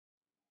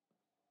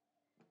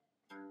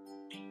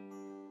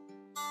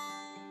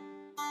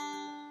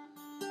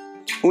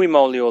Hui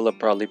Mauliola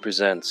proudly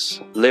presents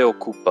Leo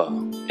Kupa,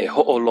 a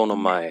Ho'olono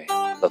Mai,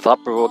 the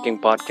thought-provoking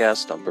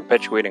podcast on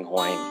perpetuating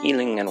Hawaiian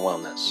healing and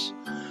wellness.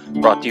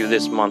 Brought to you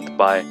this month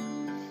by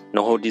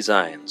Noho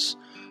Designs,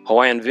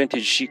 Hawaiian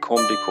vintage chic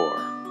home decor,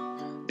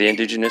 the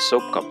Indigenous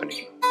Soap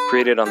Company.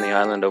 Created on the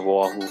island of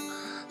Oahu,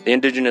 the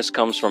Indigenous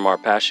comes from our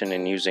passion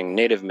in using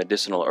native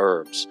medicinal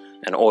herbs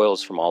and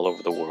oils from all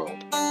over the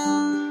world.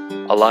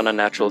 Alana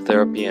Natural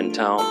Therapy in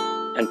town,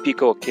 and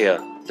Pico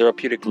Akea,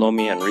 therapeutic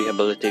lomi and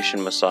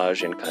rehabilitation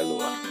massage in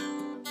Kailua.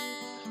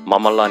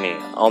 Mamalani,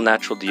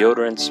 all-natural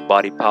deodorants,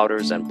 body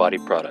powders, and body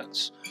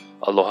products.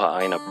 Aloha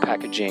Aina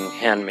packaging,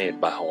 handmade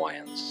by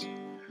Hawaiians.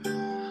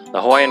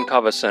 The Hawaiian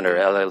Kava Center,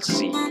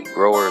 LLC,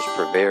 growers,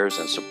 purveyors,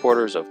 and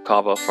supporters of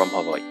kava from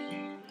Hawaii.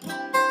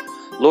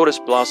 Lotus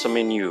Blossom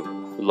in You,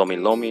 Lomi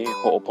Lomi,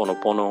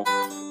 Ho'oponopono,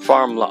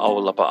 Farm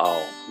La'au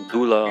Lapa'au,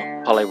 Dula,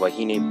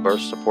 Palaiwahine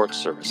Birth Support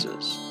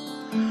Services.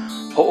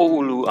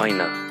 Ho'oulu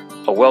Aina,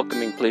 a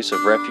welcoming place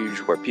of refuge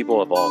where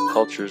people of all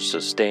cultures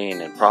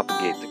sustain and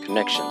propagate the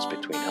connections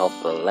between health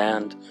of the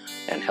land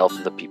and health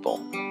of the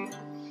people.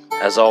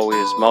 As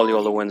always,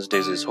 Mauliola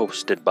Wednesdays is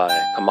hosted by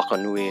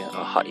Kamakanui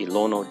a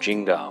Ha'ilono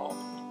Jingao.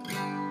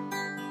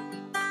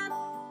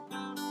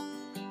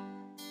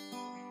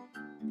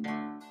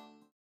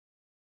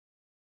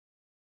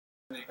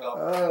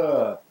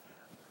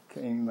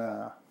 Came,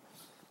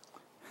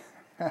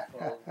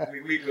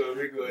 we good.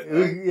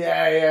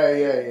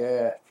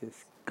 yeah.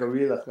 Just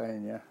gorilla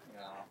kind, yeah.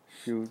 Yeah.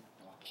 Shoot.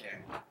 Okay.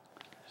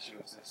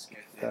 Let's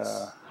get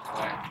this.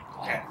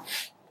 Okay.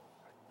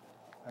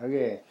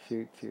 Okay,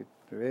 shoot.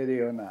 Ready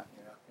or not?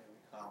 Yeah, here we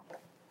come.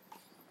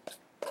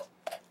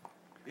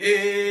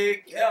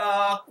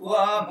 Ekia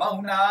kua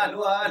mauna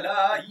lua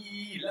la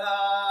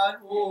ila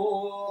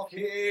lo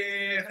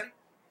ke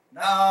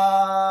na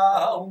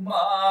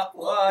uma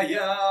kua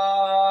ya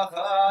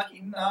ka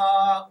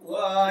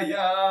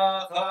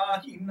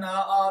hina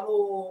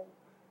alo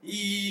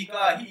I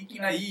ka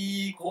hikina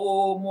I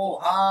ko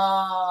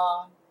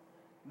moha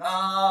na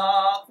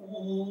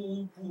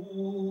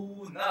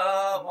kupu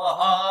na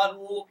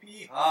mahalo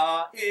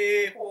piha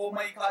e ho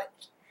mai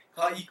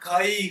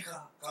kai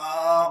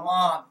ka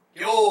man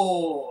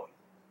kyo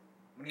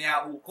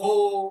mnia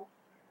uko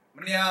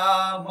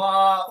mnia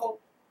ma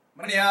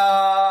mnia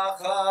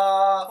ka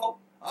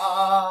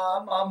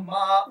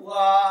mama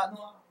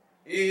uana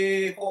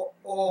e ho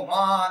o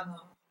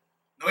mana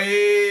noi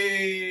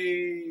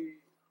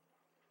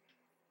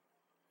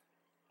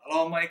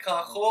Hello, my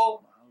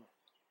kako.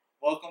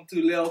 Welcome to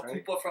Leo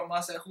Kupa from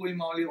us at Hui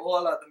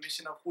Mauliola. The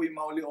mission of Hui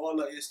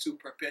Mauliola is to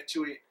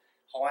perpetuate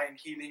Hawaiian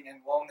healing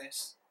and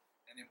wellness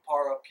and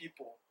empower our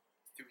people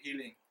through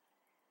healing.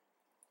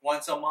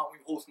 Once a month, we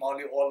host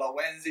Mauliola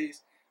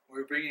Wednesdays,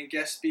 where we bring in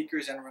guest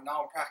speakers and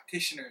renowned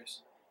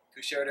practitioners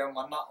to share their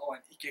mana'o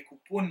and ike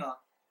kupuna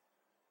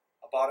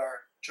about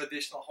our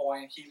traditional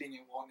Hawaiian healing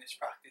and wellness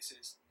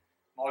practices.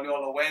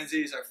 Mauliola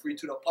Wednesdays are free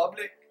to the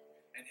public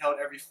and held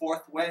every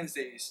fourth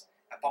Wednesdays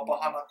at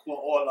Papahana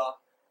Kua'ola,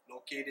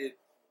 located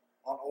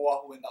on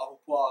Oahu in the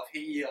Ahupua of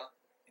Heia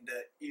in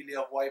the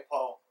Ilia of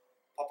Waipau.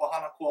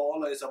 Papahana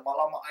Kua'ola is a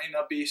Malama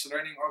Aina-based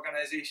learning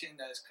organization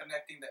that is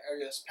connecting the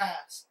area's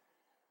past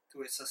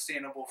to its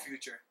sustainable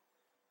future.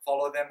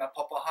 Follow them at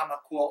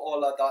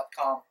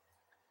papahanakua'ola.com.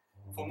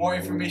 For more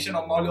information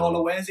on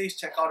Mauliola Wednesdays,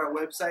 check out our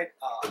website,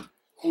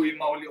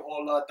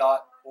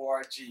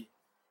 huimauliola.org.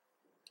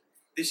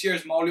 This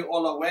year's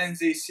Mauliola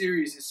Wednesday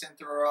series is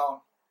centered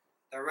around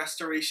the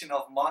restoration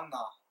of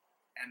mana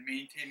and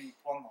maintaining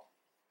pono.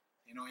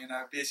 You know, in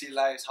our busy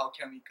lives, how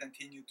can we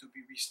continue to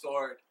be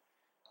restored,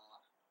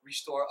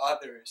 restore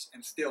others,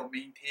 and still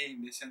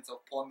maintain this sense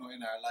of pono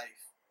in our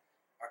life?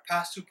 Our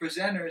past two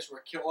presenters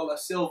were Keola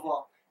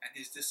Silva and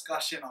his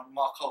discussion on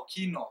Makau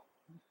Kino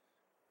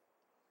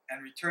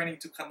and returning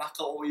to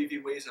Kanaka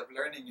Oiwi ways of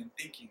learning and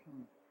thinking,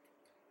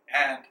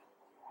 and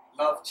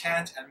Love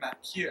Chant and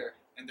Matt Kier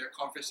and their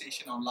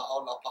conversation on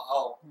La'au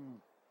Lapa'au.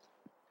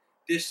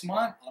 This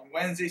month, on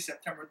Wednesday,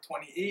 September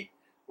 28th,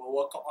 we'll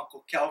welcome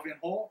Uncle Calvin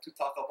Ho to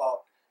talk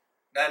about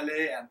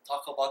mele and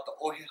talk about the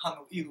Ohe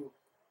Hanu Ihu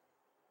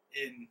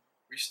in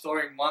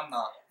restoring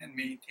mana and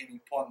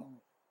maintaining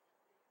pono.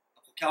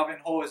 Uncle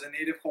Calvin Ho is a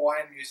native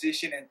Hawaiian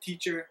musician and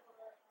teacher.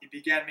 He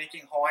began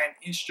making Hawaiian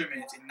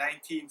instruments in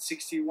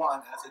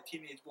 1961 as a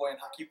teenage boy in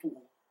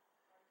Hakipu'u,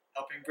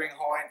 helping bring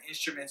Hawaiian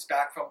instruments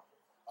back from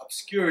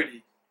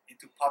obscurity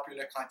into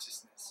popular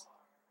consciousness.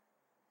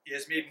 He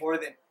has made more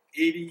than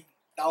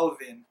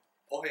 80,000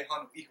 Ohe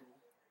Hanu Ihu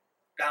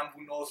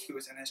bamboo nose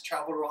flutes and has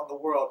traveled around the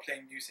world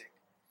playing music.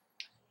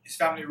 His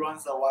family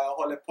runs the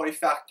Waiahole Poi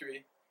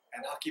Factory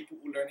and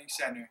Hakipu'u Learning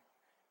Center,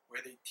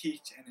 where they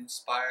teach and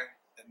inspire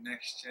the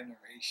next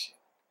generation.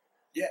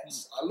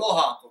 Yes,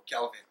 aloha, Uncle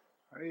Calvin.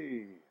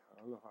 Hey,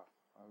 aloha.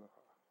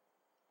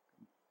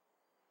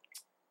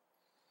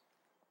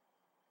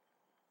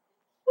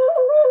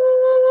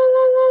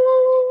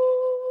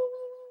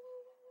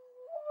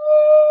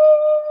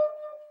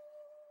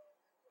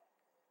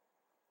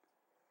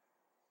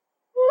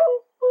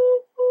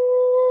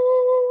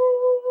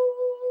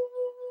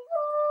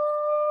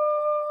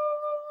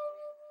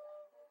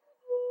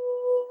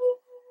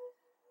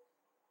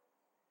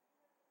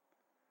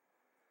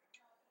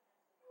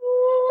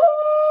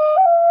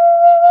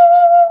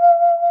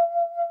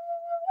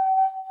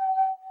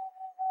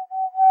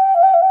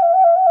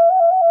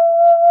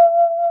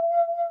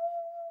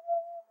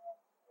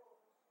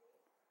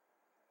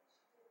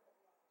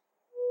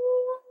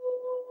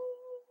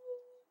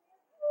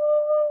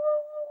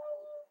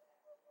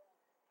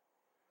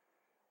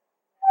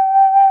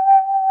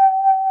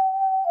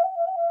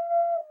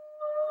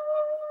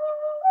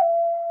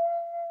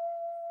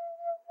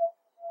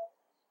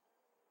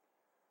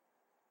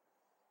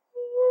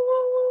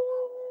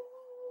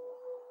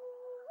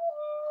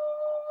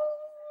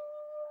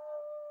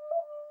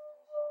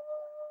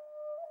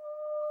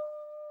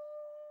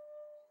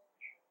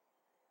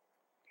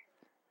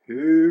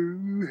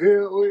 he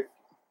oi,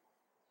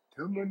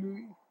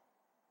 tamanui,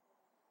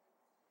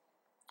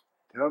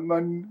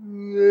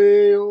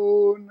 tamanui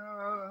ona.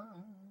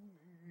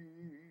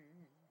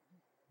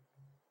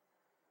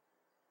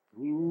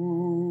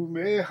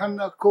 Me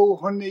hana kou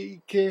hone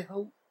I ke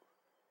hau.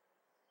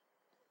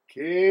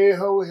 Ke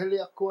hau hele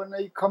ako ana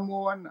I ka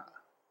moana.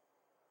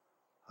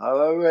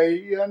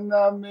 Halawai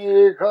ana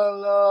me ka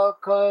la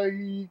ka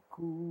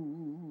iku.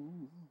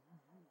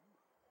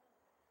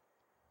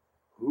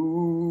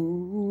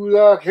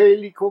 Hula ke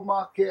liko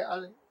ma ke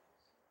ale.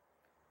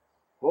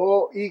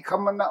 Ho I ka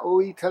mana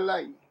o I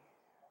talai.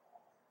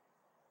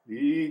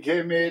 I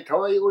ke me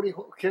tawai ori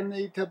ho kene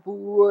I te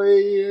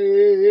puai.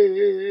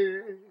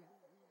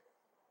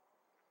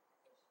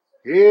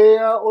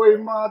 Ea oi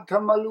mā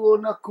tamalu o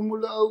na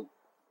kumula au.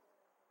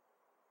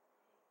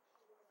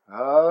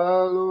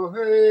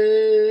 Alohe.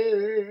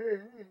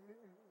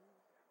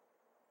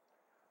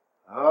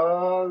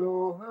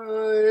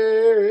 Alohe.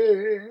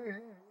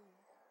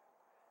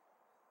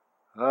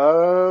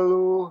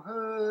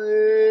 Alohe.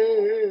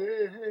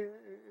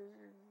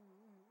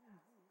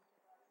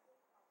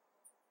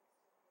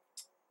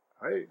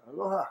 Hey,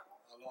 aloha.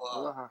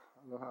 Aloha.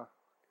 Aloha.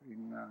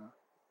 Aloha.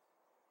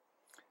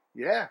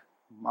 Yeah,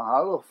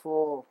 mahalo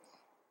for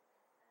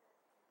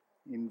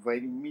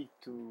inviting me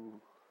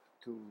to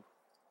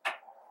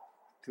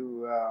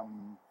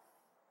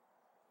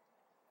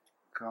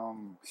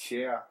come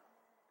share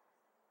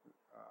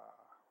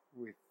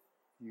with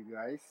you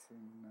guys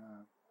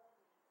and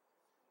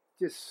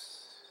just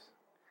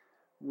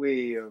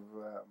way of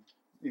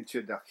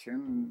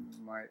introduction.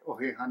 My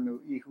Ohehanu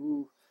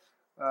Ihu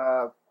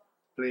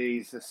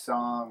plays a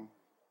song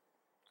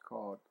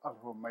called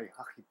Aloha Mai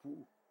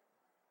Hakipu.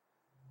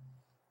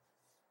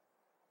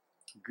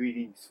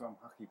 Greetings from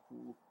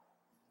Hakipu.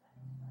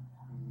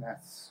 And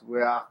that's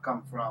where I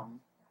come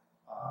from.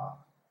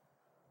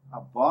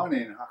 I'm born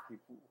in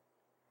Hakipu.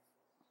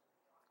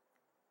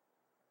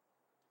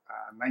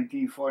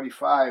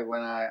 1945,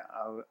 when I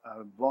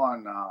was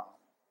born,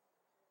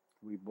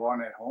 we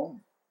born at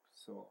home.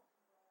 So,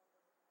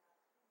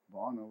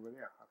 born over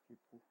there,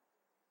 Hakipu.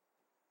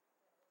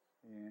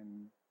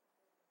 And,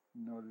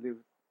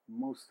 lived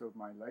most of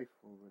my life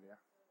over there.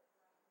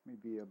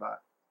 Maybe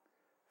about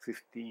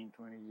 15,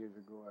 20 years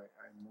ago,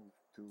 I moved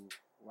to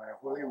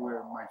Waiahole,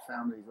 where my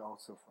family is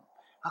also from.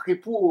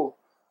 Hakipu,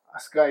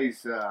 us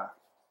guys,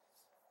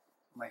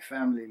 my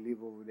family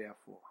live over there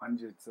for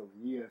hundreds of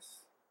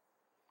years.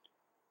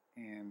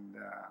 And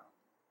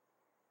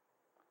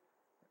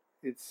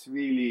it's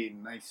really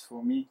nice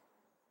for me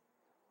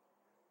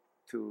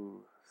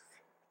to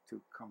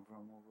come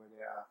from over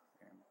there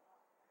and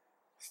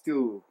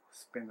still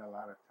spend a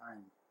lot of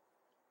time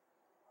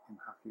in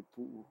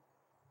Hakipu.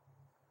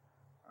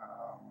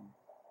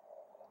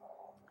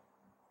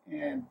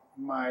 And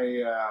my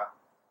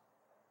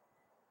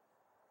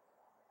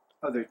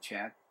other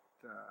chant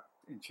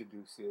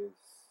introduces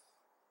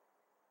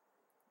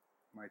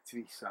my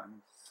three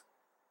sons,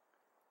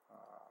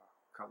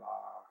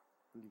 Kala,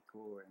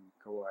 Liko, and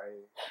Kauai,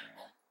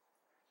 and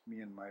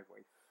me and my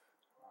wife.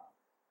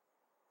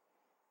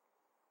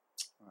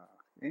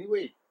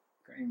 Anyway,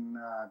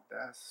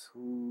 that's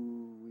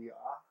who we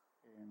are,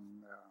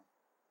 and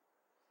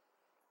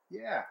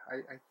yeah,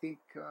 I think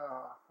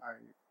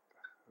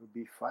it'll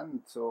be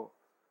fun. So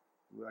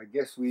I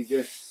guess we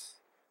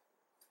just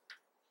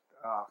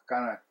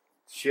kind of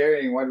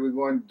sharing what we're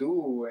going to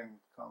do and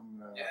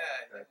come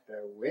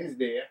that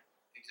Wednesday.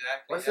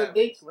 Exactly. What's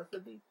the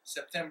date?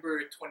 September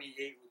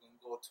 28th, we're going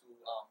to go to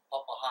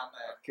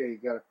Papahana. Okay, you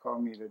got to call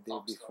me the day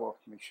Top before.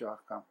 Make sure I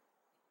come.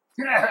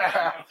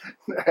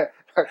 For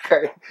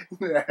Okay.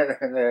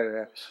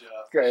 sure.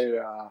 Okay.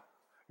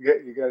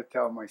 You got to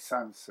tell my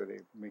sons so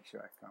they make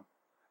sure I come.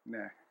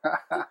 Nah.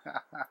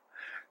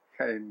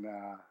 And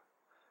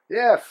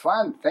yeah,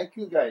 fun. Thank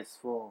you guys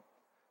for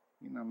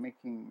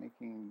making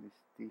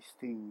these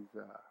things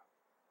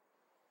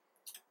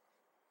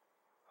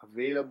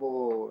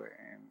available,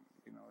 and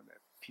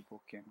that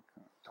people can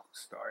talk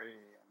story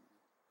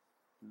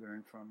and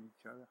learn from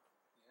each other.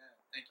 Yeah,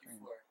 thank you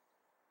for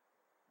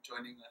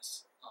joining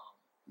us.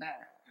 Nah.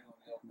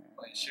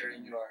 By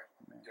sharing your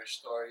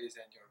stories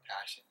and your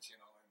passions,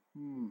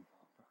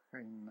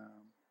 And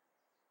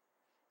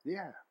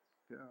yeah,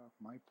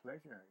 my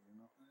pleasure.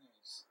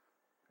 Nice.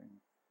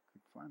 And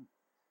good fun.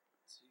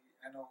 See,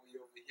 I know we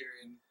over here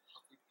in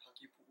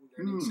Hakipu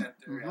Learning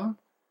Center, and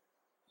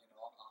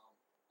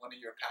one of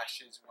your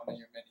passions, one of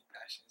your many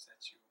passions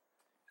that you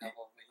have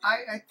over here.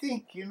 I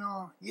think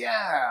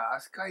yeah,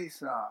 us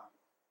guys, I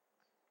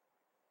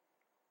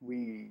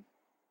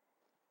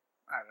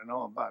don't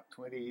know, about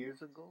 20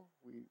 years ago,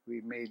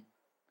 we made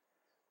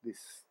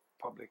this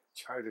public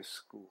charter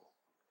school,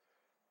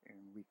 and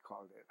we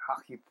called it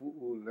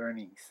Hakipu'u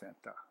Learning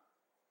Center.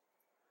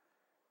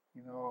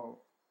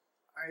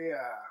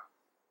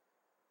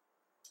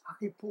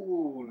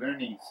 Hakipu'u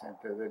Learning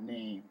Center, the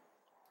name,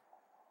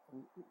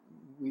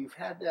 we've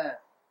had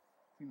that,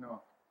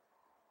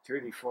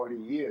 30, 40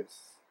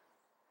 years.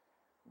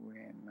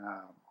 When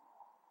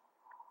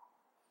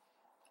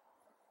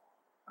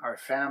our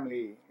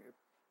family,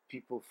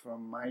 people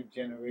from my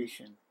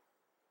generation,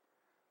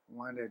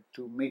 wanted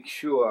to make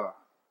sure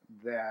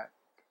that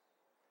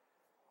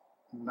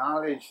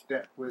knowledge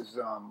that was,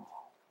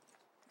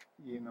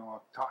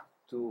 taught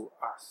to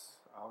us,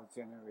 our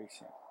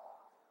generation,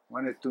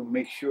 wanted to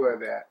make sure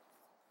that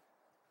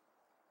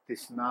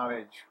this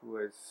knowledge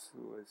was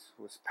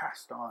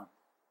passed on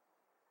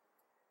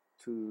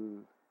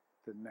to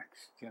the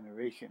next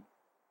generation.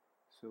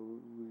 So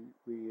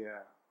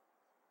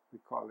we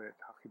call it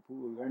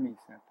Hakipu'u Learning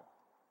Center.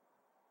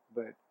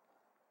 But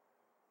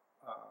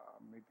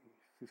maybe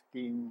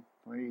 15,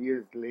 20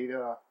 years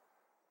later,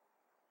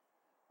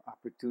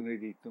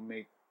 opportunity to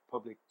make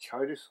public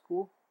charter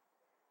school,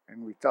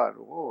 and we thought,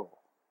 whoa,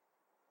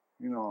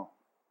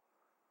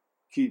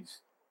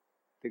 kids,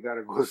 they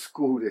gotta go to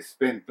school. They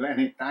spend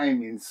plenty of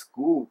time in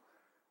school,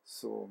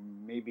 so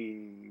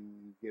maybe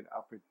get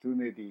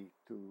opportunity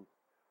to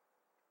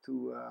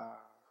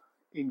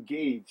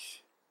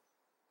engage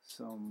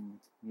some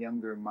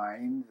younger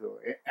minds, or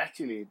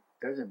actually it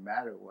doesn't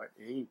matter what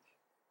age,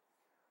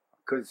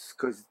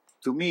 because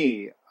to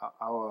me,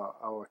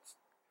 our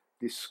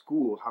this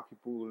school,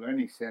 Hakipu'u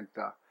Learning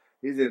Center,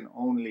 isn't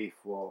only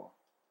for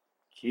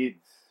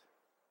kids.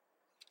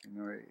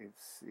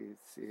 It's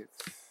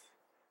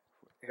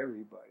for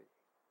everybody,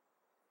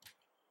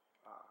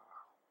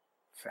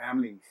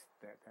 families.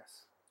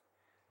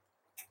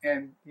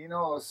 And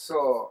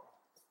so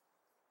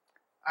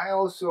I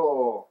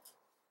also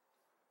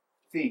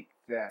think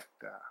that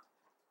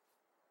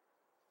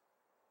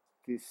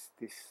this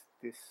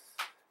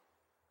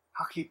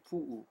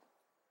Hakipu'u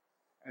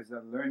as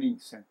a learning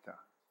center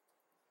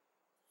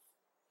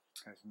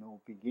has no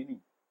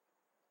beginning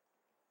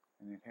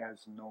and it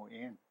has no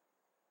end.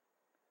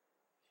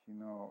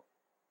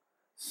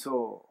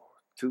 So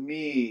to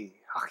me,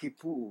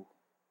 Hakipu'u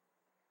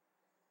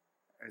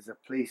as a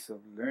place of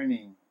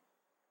learning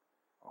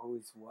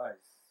always was.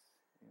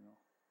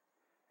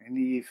 And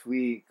if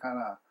we kind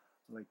of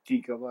like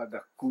think about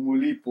the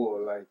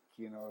Kumulipo,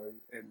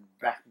 and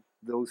back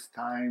those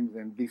times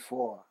and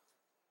before,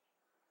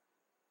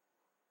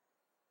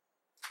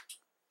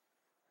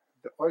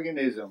 the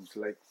organisms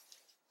like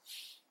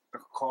the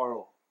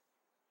coral,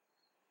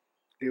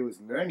 they was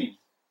learning.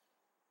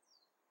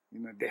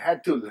 They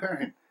had to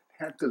learn.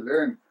 They had to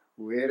learn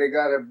where they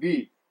gotta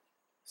be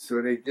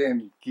so they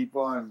can keep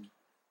on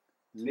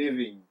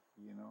living,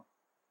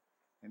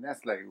 And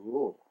that's like,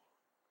 whoa,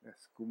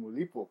 that's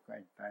Kumulipo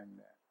kind of time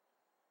there.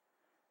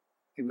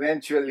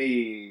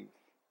 Eventually,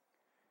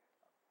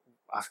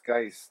 us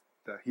guys,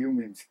 the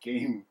humans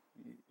came,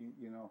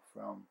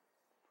 from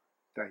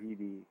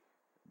Tahiti,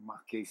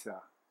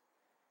 Marquesa,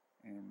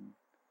 and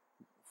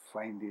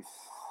find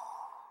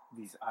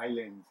these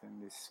islands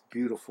and this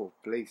beautiful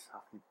place,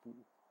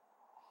 Hakipu'u.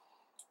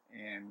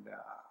 And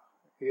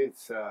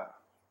it's a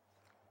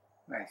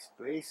nice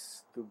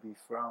place to be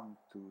from,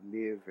 to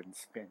live and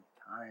spend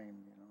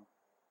time,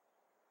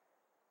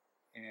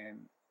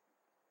 And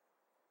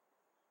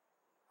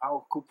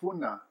our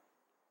kupuna,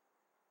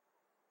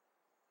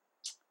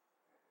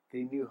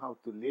 they knew how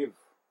to live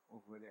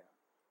over there.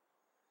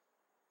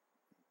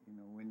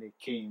 When they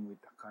came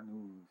with the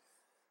canoes,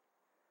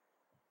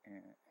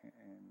 and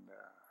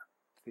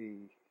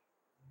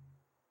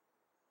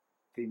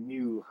they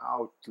knew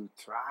how to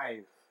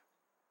thrive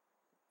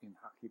in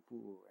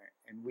Hakipu'u,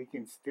 and we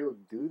can still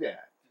do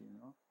that,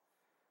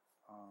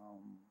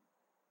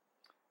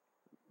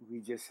 we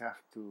just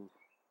have to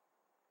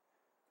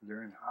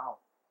learn how.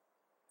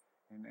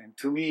 And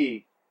to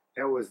me,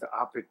 that was the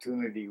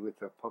opportunity with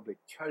the public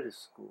charter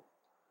school.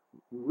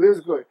 We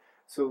was good.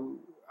 So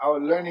our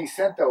learning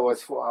center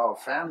was for our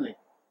family,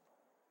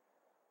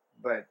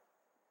 but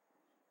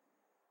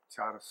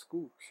charter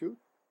school, shoot.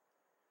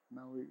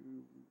 Now we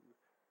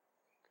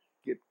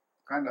get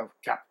kind of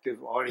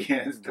captive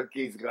audience. The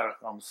kids gotta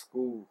come to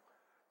school,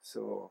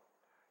 so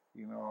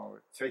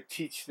so I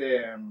teach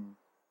them.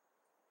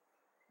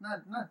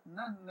 Not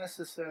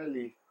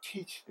necessarily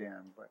teach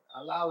them, but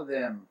allow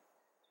them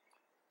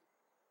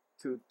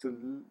to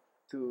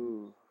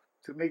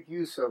make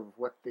use of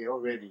what they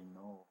already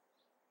know.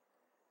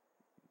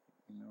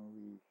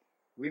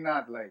 We're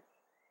not like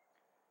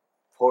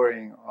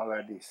pouring all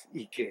of this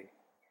ike,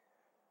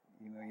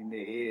 in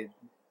their head.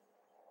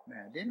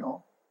 Nah, they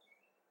know.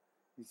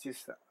 It's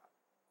just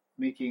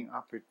making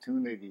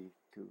opportunity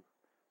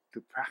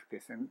to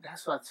practice, and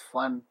that's what's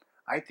fun.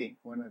 I think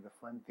one of the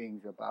fun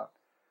things about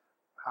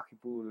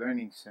Hakipu'u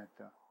Learning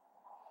Center,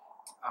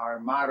 our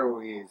motto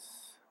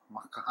is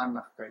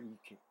Makahana ka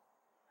ike.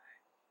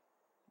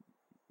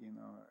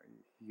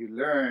 You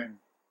learn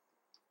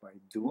by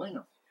doing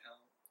them,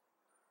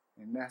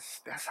 and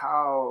that's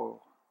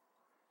how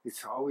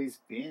it's always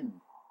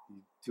been.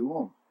 You do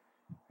them,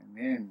 and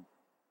then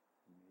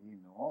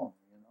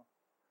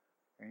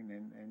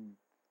and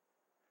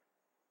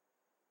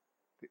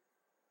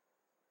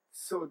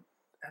so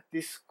at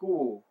this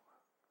school,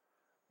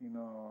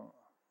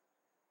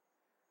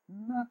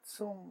 not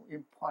so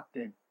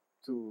important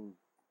to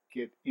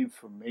get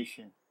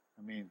information.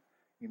 I mean,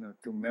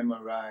 to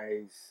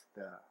memorize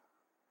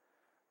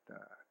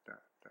the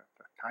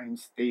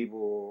times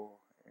table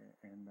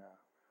and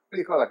what do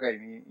you call it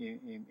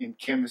in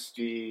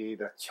chemistry,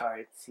 the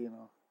charts,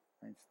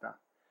 and stuff.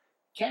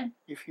 Can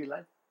if you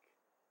like,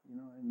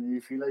 and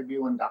if you like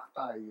being a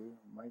doctor, you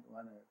might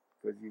want to,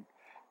 because you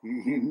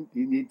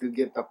need to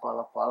get the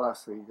pala,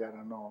 so you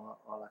gotta know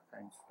all that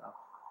kind of stuff.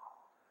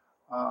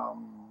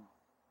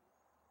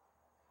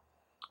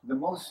 The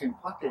most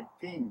important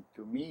thing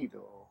to me,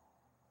 though,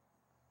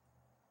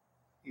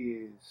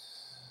 is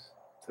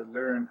to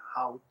learn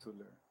how to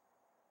learn.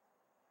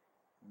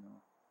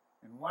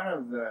 And one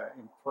of the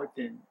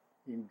important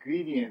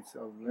ingredients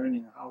of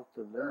learning how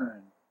to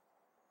learn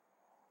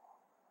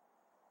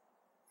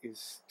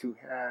is to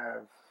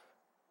have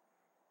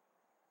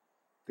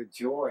the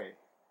joy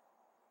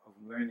of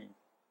learning.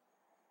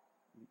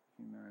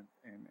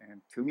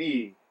 And to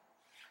me,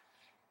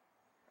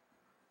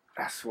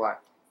 that's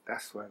what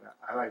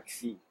I like to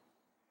see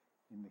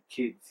in the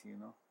kids,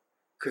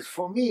 Because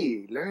for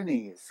me,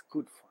 learning is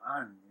good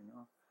fun,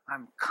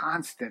 I'm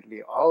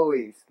constantly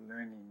always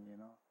learning,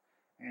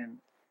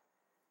 and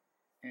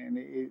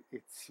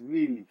it's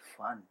really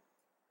fun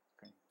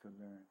to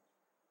learn.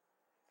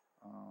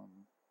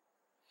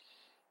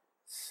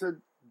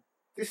 So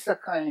this is the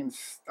kind of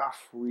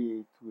stuff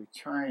we're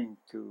trying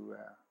to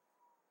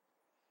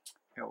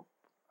help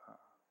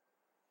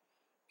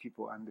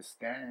people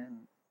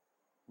understand.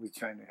 We're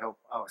trying to help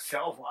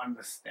ourselves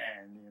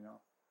understand,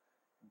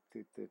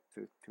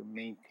 to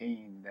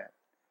maintain that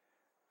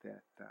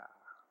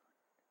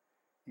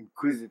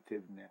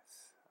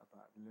inquisitiveness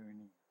about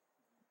learning.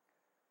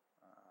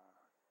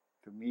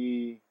 To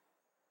me,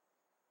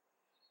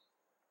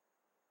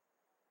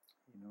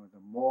 the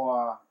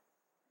more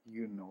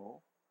you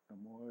know, the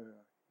more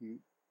you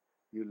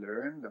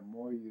learn, the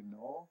more you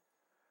know,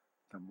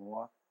 the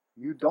more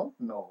you don't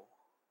know.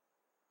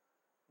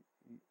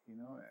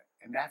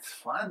 And that's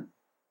fun.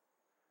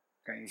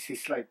 Okay, it's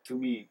just like, to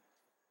me,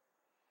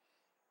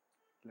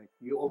 like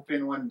you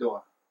open one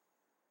door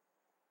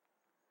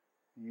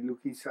and you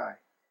look inside,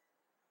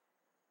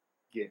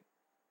 get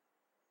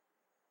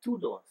 2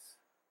 doors.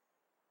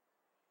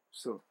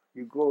 So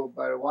you go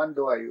by one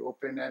door, you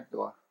open that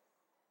door.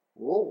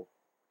 Oh,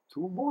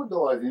 2 more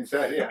doors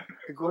inside here.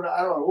 You go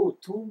to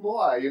 2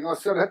 more,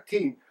 so that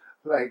thing,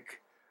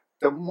 like,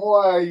 the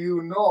more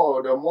you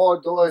know, the more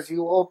doors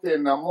you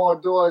open, the more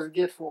doors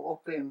get for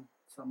open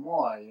some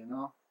more,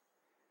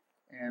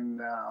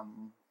 And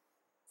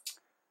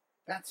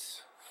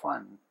that's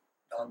fun.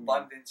 The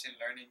abundance in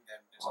learning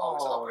them. There's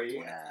always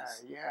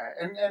opportunities. Yeah.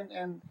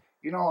 And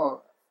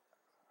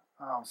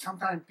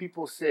sometimes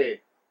people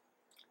say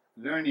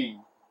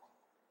learning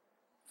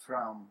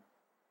from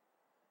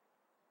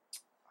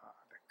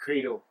the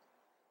cradle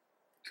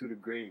to the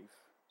grave.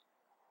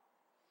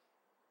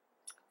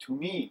 To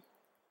me,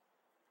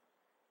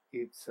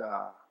 it's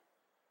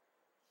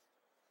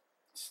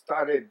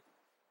started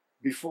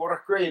before a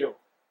cradle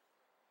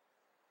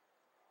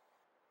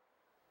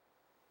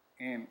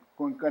and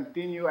can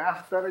continue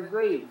after the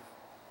grave.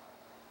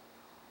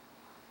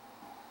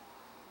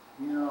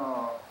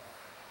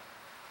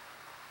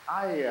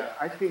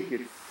 I think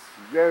it's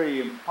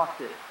very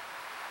important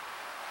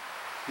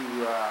to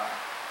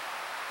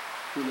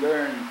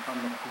learn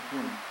from the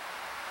cocoon.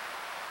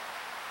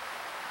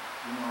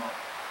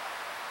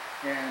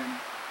 And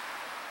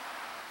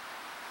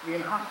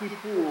in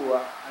Hakipu,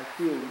 I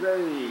feel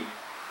very,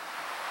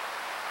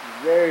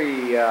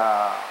 very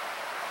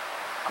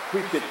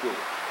appreciative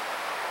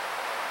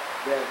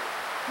that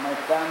my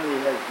family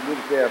has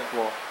lived there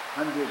for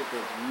hundreds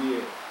of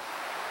years.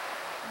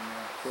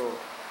 So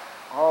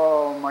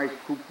all my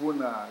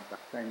kupuna,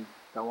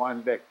 the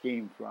one that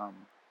came from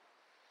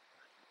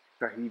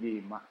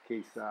Tahiti,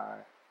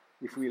 Makesa,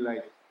 if we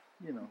like,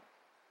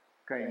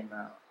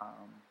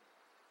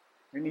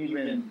 and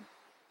even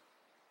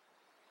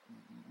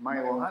my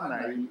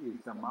ohana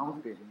is the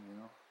mountain,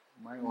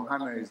 My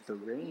ohana is the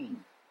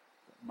rain.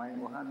 My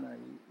ohana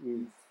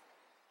is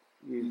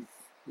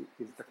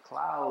the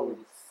clouds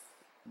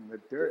and the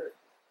dirt.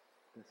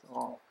 That's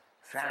all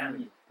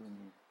family to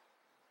me.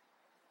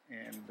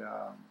 And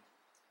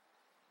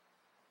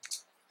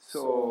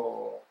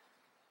so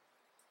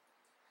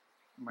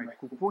my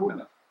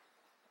kupuna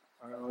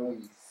are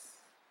always,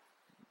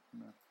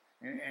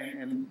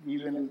 and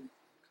even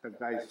the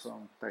guys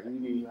from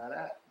Tahiti,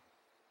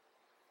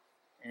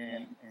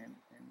 and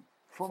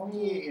for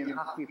me in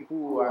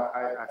Hakipu,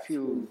 I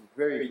feel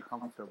very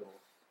comfortable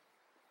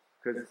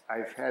because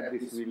I've had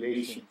this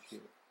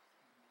relationship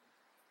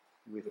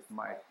with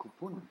my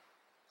kupuna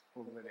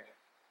over there.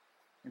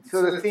 And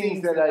so the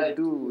things that I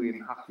do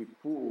in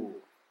Hakipu,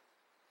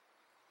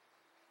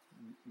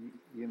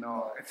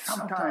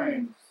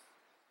 sometimes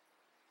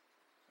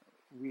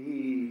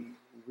we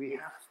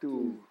have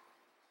to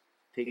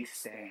take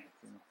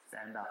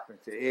stand up and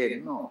say,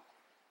 hey, no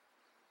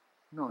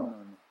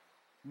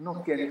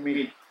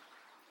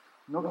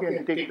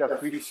can take the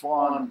fish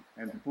pond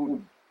and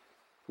put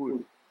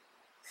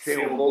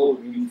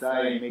sailboat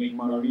inside, make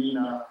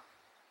marina,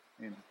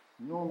 and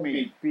no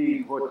make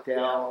big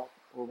hotel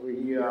over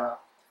here.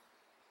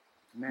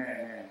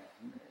 man,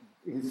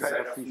 inside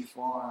a fish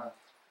pond,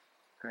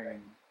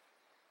 kind,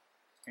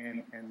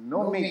 and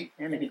no meat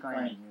any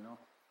kind, you know.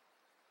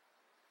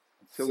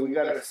 So we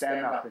gotta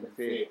stand up and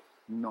say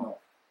no,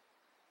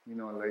 you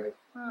know, like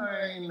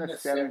in the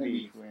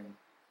 70s when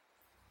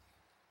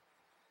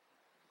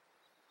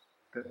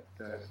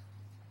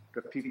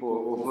the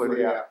people over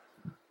there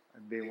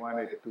they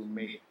wanted to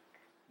make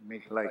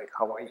like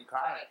Hawaii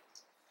Kai.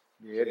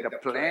 They had the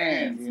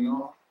plans, you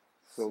know.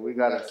 So we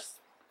gotta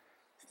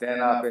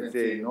stand up and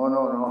say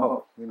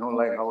no, we don't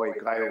like Hawaii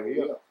Kai over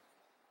here.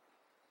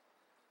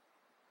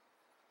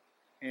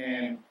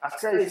 And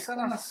Asuka is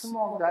kind of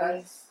small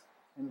guys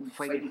and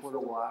fighting for the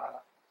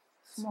water.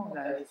 Small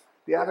guys.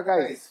 The other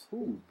guys,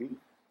 big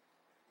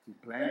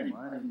plenty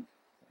money.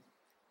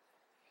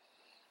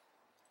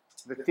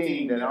 The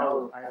thing that I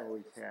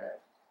always had,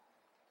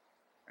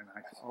 and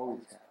I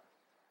always have,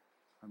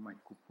 on my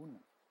kupuna.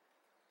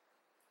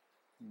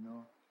 You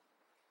know,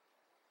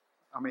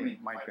 I mean,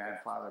 my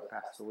grandfather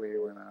passed away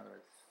when I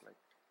was like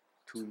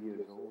 2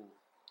 years old,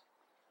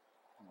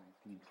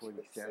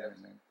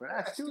 1947. But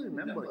I still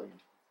remember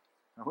him.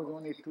 I was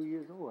only 2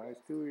 years old. I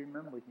still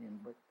remember him,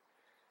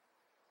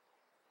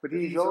 but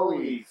he's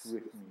always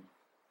with me.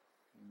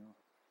 You know,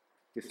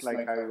 just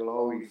like I will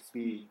always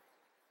be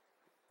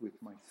with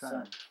my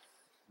son.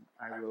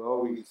 I will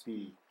always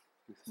be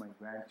with my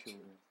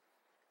grandchildren,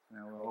 and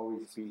I will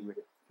always be with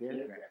their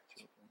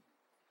grandchildren.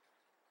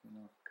 You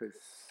know, because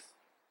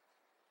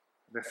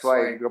that's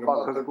why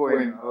Gopalka's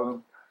going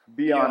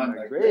beyond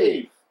the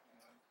grave.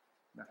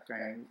 That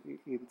kind,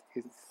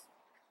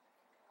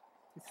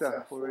 it's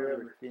a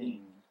forever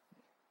thing.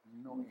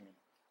 No end,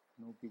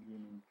 no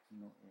beginning,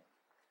 no end.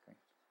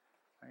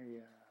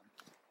 Okay.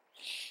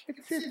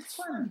 It's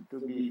fun to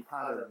be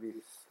part of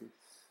this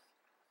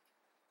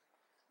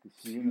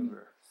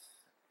universe.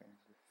 Okay.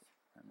 This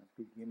kind of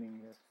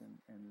beginningless and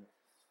endless.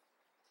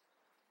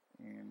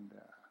 And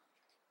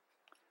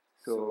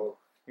so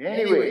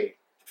anyway,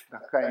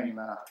 that kind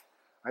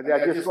I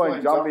just going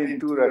to jump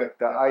into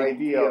the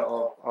idea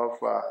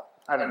of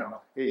I don't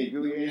know. Hey,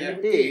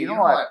 you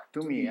know what?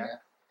 To me,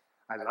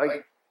 I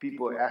like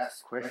people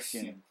ask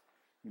questions.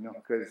 You know,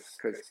 because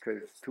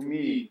to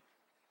me,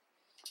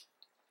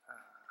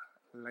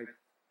 like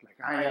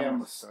I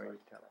am a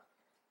storyteller,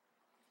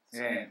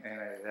 and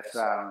that's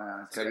why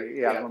I'm tell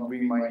you, I'm gonna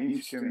bring my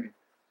instrument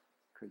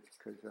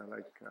because I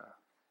like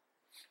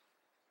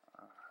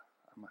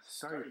I'm a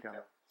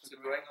storyteller. So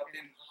growing up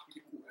in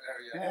Hakipu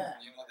area, Yeah.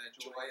 you know, the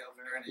joy of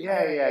learning. Yeah.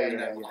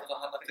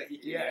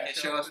 Can you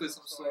share us with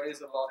some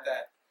stories about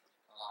that?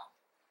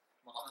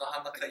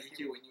 Makahana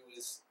Kaiki when you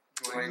was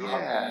growing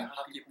up in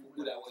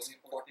Hakipu, that was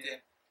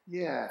important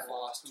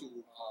for us to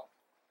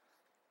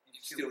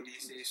instill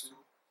these days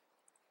too.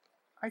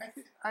 I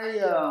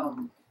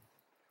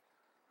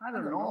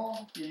don't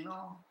know, you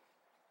know.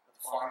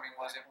 Farming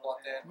was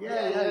important.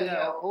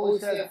 Yeah.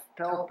 Always had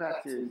taro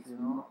patches, you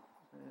know.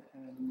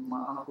 And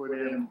my uncle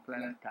there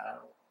planted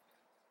taro.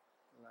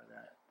 Like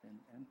that.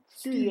 And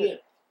still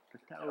yet, the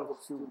taro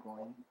is still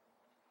going.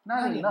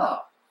 Not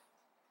enough.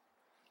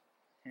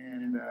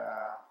 And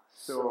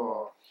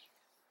so,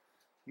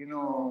 you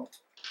know,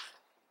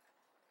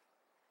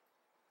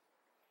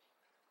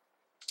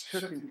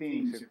 certain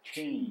things have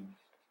changed.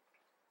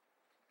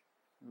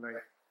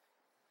 Like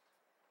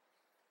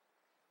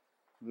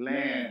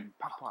land,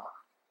 papa,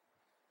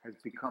 has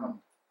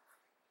become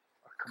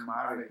a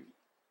commodity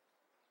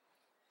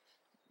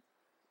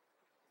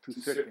to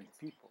certain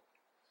people.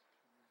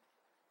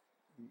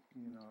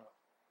 You know,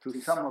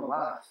 to some of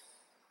us,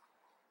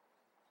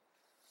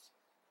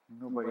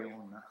 nobody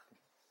owns nothing.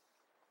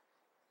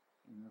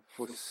 You know,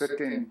 for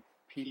certain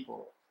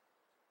people,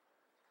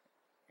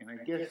 and I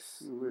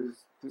guess it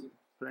was the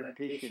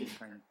plantation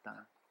kind of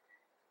time,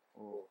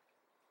 or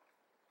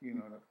you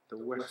know, the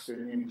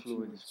Western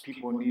influence.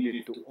 People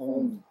needed to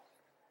own,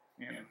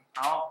 and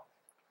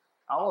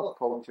our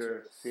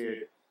culture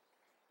said,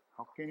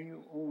 "How can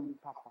you own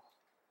papa?"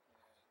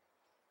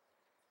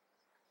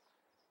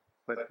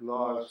 But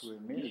laws were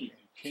made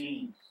and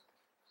changed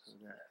so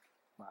that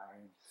by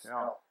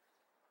himself,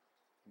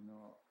 you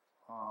know,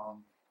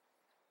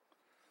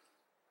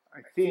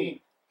 I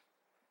think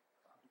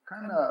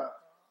kind of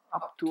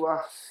up to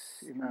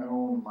us in our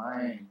own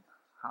mind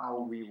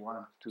how we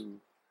want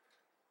to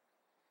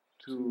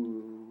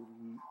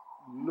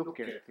look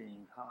at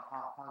things.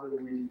 How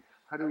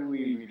do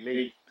we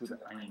relate to the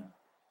aina?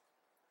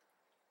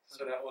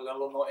 So that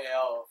Olalono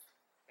of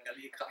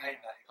Eli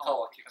Kaina,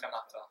 Kawaki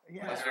Kanata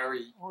was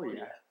very. Oh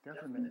yeah,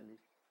 definitely.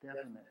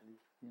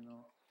 You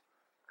know,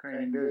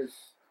 kind of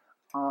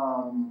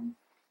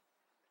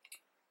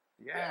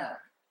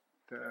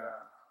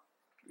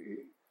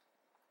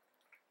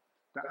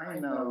the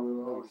aina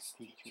will always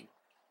teach you.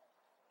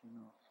 You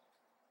know,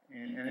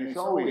 and it's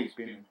always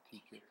been a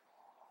teacher.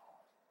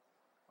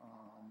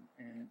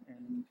 And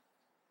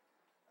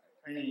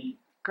I mean,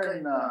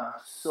 kind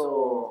of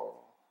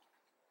so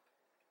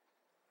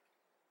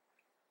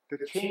the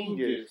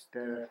changes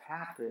that have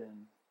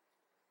happened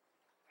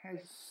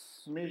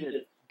has made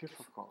it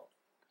difficult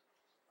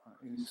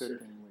in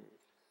certain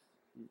ways.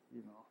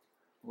 You know,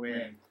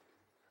 when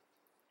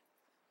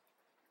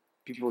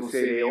people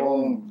say they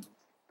own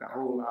the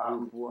whole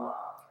Ahupua'a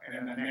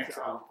and the next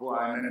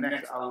Ahupua'a and the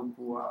next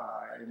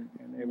Ahupua'a and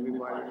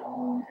everybody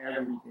owns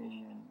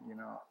everything, and you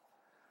know,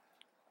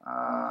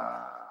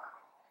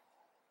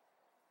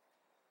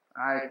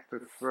 I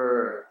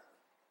prefer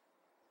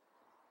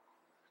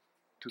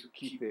to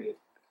keep it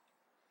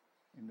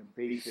in the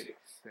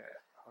basics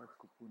that our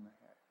kupuna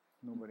had.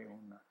 Nobody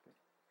owned nothing.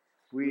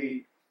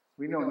 We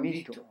don't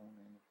need to own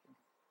anything.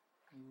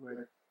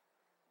 But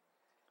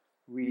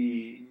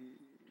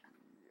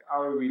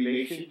our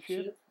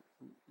relationship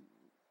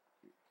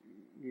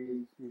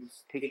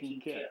is taking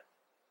care.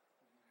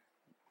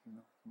 You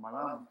know,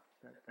 malama.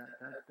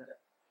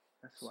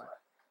 That's why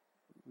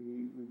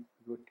we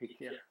go take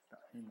care of the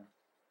aina,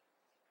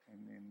 and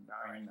then the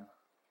aina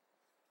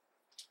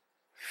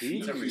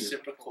feeds It's a you.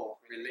 reciprocal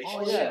relationship.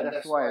 Oh yeah,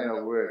 that's why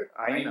the word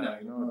aina,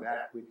 you know,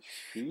 that which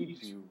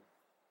feeds you.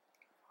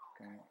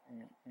 Okay,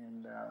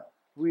 and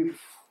we've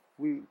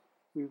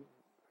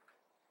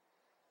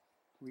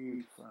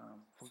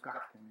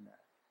forgotten that.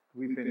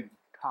 We've been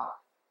taught.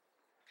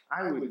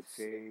 I would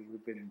say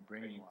we've been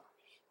brainwashed.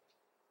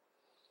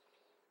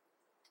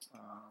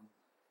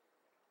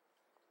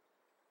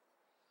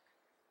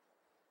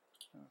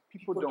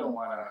 People don't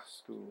want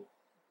us to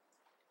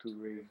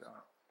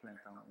plant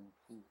our own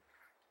food.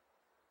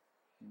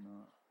 You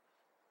know,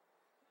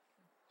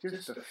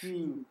 just a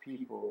few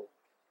people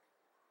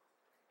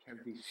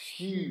have these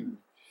huge,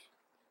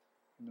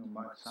 you know,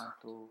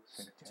 Monsanto,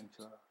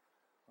 Syngenta,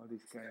 all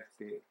these guys.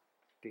 They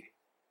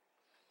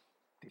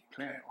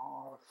plant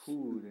all the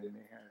food and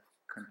they have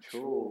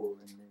control,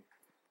 and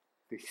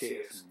they say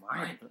it's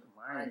mine,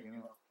 you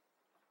know.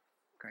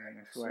 Okay,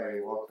 that's why they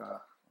walk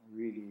out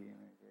really and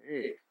they say,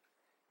 hey,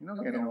 you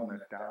don't get on the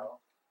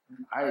towel.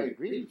 I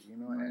agree, you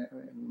know, and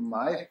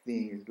my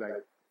thing is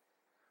like,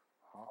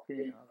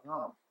 okay, how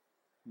come?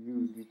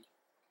 You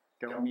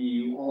tell me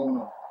you own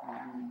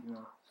them, you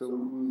know. So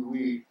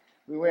we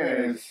went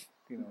as,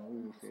 you know, we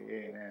would say,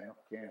 hey man, no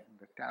can,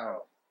 the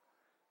towel,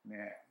 nah,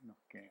 no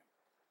can.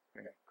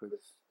 Okay,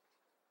 because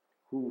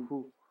who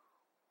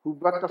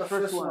got the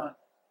first one?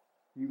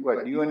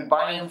 You ain't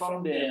buying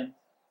from them.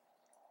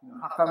 You know,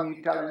 how come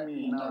you telling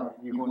me now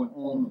you're going to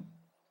own them?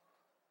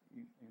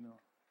 You know,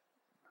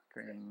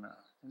 okay,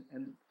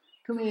 and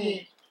to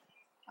me,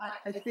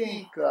 I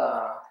think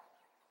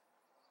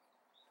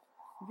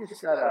you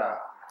just gotta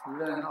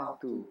learn how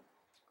to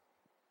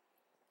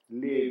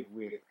live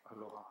with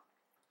aloha.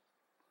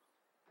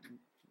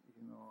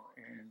 You know,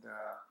 and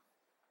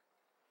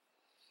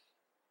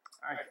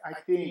I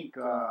think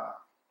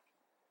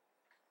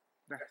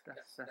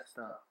that's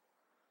the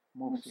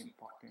most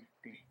important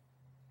thing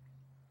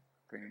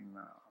in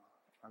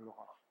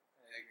aloha. I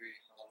agree.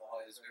 Aloha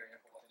is very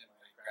important.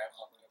 My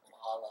grandmother,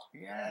 Kohala,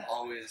 Yeah.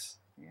 always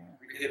Yeah.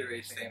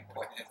 reiterates the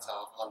importance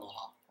of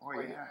aloha. Oh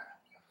yeah.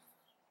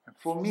 And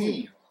for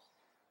me,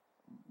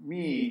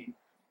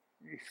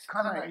 it's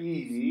kind of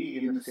easy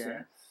in a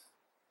sense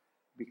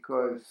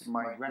because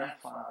my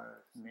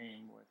grandfather's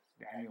name was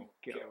Daniel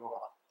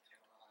Kealoha.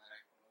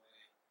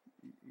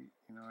 You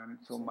know, and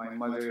so my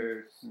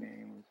mother's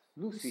name was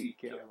Lucy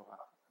Kealoha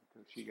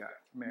until she got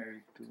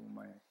married to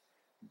my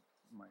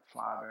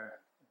father.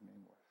 His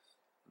name was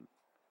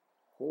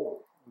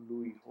Ho,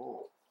 Louis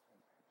Ho.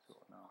 So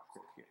now I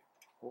get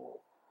Ho,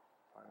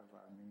 part of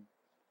our name.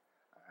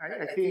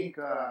 I think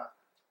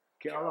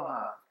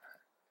Kealoha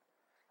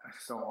and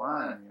so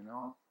on, you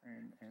know,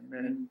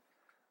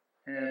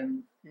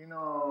 and you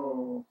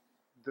know,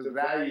 the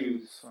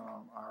values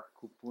from our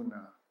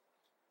kupuna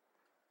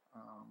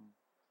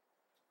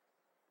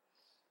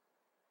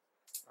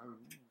are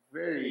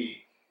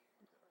very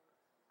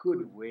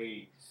good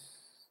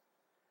ways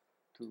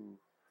to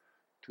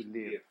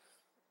live,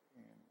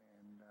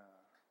 and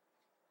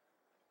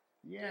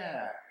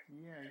yeah,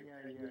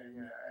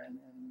 and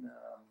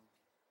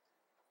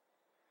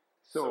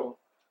so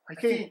I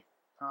think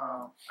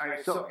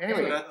so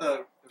anyway. So that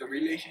the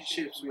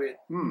relationships with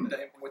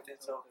the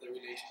importance of the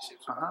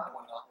relationships with Puna,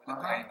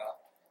 with Aina.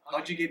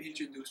 How'd you get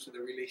introduced to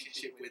the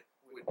relationship with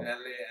Mele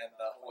and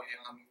the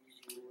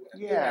Ohehanuiu and the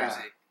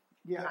music?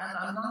 Yeah,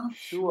 I'm not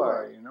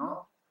sure, you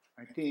know.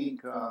 I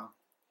think,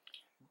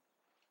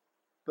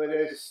 but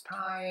as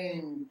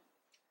time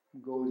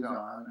goes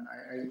on,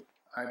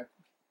 I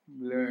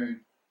learned,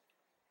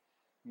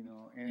 you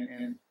know,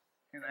 and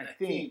I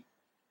think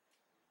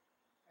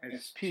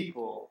as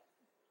people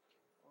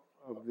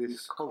of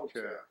this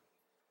culture,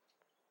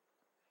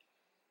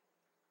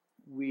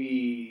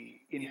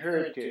 we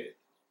inherited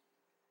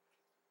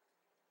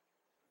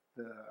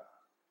the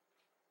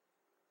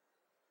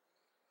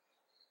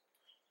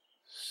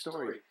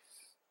stories,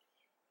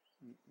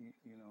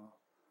 you know,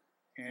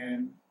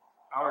 and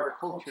our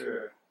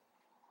culture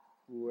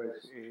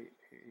was an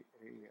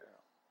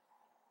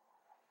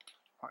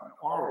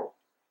oral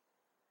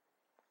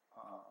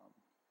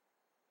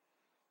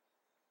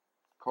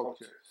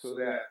culture, so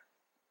that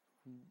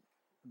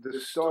the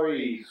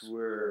stories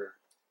were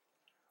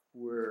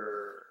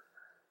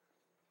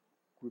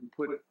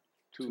put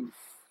to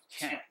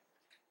chant,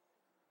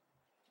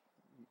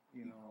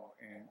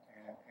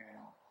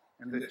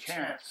 and the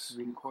chants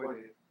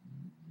recorded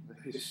the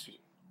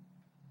history,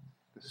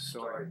 the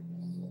story,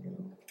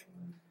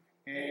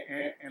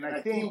 and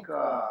I think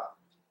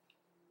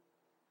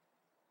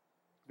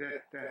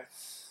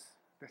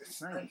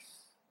that's nice,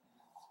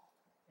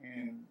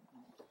 and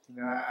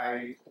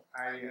I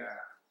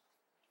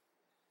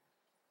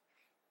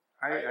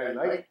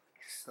like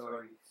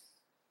stories,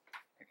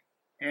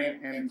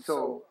 and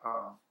so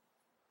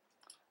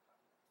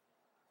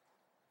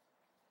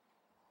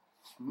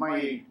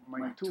my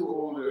two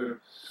older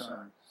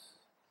sons,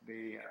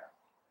 they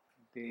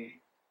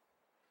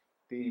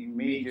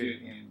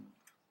majored in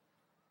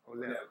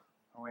Olelo,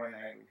 Hawaiian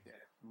language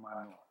at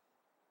Manoa.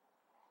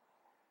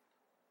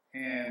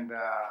 And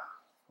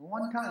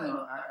one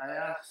time I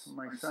asked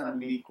my son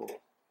Liko,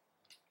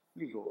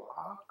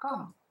 how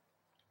come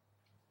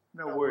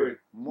the word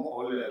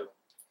mo'olelo?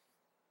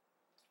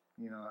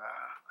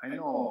 I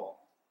know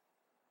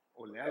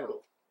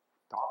Olelo,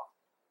 talk.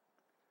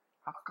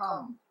 How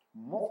come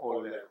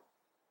mo'olelo?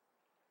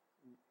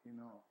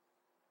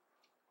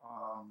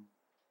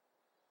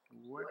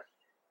 What?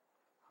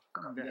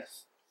 How come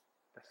that's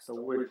the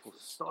word for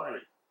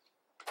story?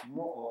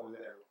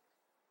 Mo'olelo.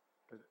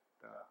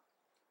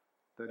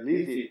 The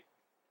lizard,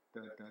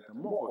 the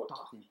mo'o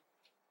talking,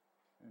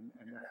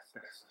 and that's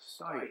the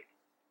story.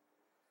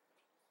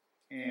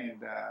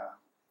 And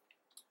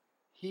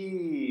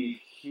he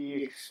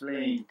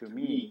explained to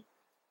me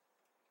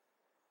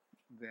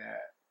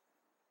that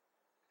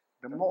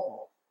the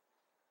mo'o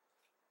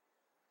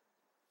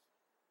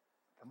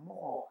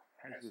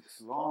has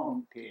this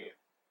long tail,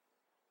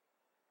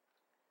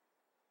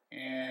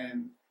 and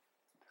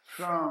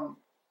from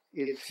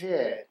its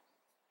head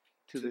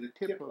to the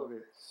tip of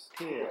its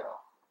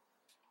tail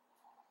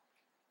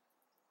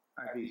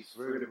are these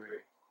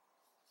vertebrae,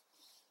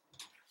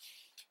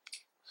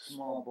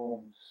 small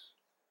bones,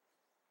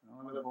 and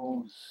all the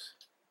bones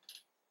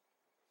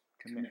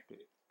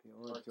connected, they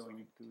all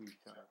join to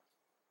each other.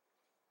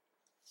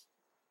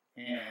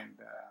 And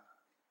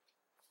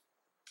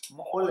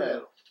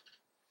mo'olelo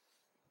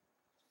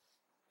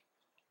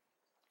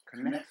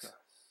connects us.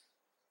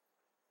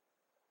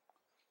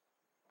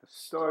 The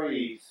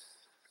stories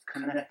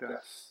connect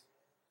us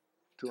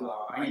to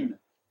our Aina.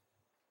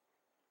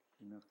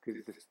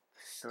 Because the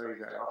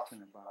stories are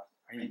often about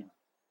Aina.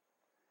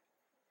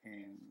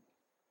 And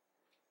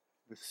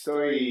the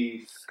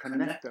stories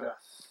connect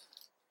us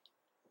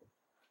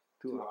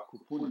to our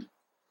kupuna.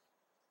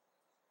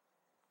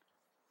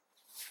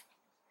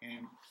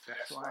 And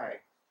that's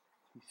why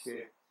he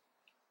said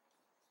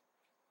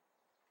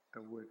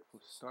the word for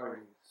story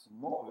is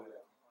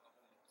mo'olelo.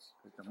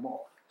 The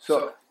mo.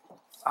 So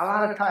a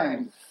lot of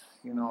times,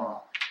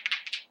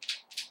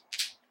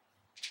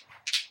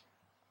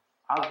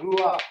 I grew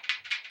up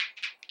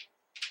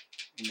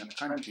in the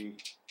country,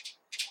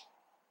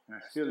 and I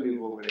still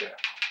live over there.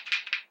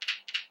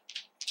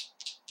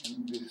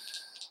 And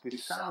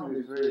this sound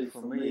is very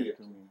familiar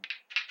to me.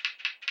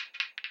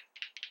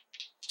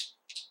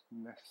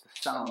 And that's the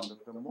sound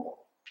of the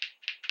mo.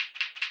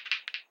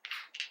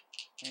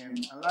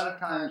 And a lot of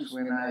times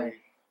when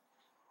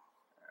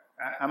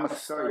I'm a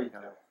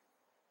storyteller,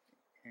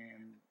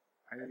 and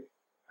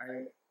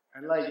I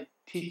like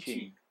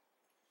teaching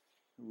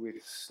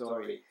with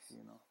stories,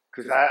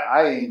 because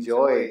I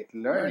enjoy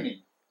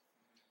learning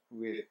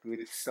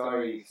with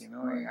stories, I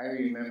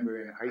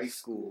remember in high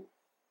school,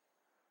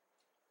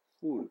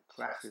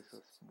 classes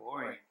was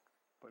boring,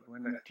 but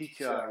when the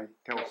teacher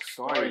tells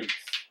stories,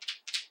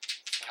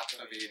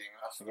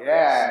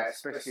 yeah,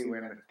 especially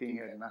when the thing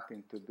had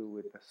nothing to do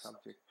with the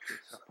subject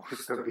you're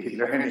supposed to be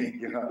learning,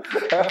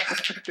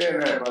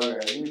 Then it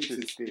was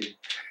interesting.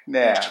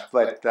 Yeah,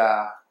 but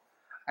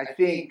I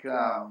think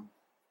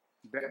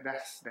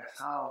that's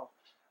how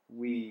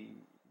we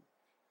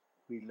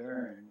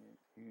learn,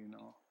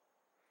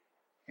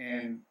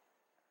 and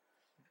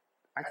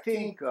I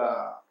think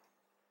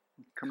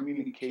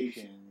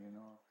communication,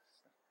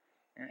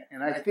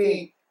 and I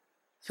think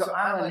so.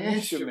 I'm an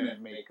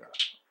instrument maker.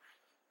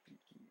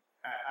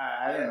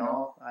 I don't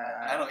know.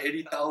 I know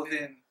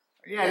 80,000.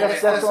 Yeah,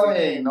 that's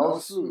only no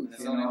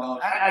suits.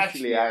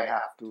 Actually, I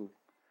have to.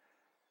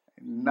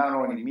 Not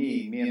only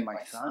me and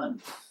my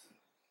sons.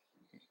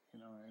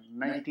 In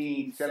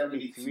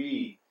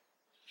 1973,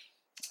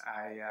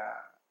 I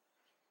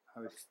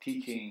was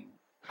teaching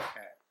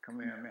at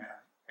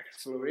Kamehameha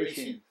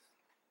Explorations,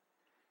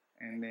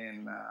 and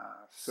then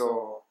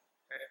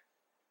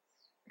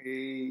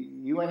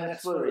UN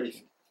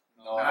Exploration.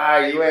 No,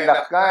 you went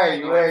that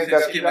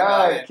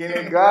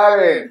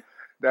kindergarten,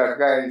 that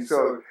guy,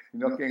 so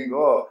can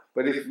go.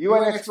 But if you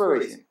went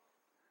exploration,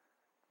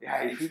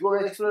 if you go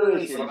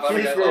exploration,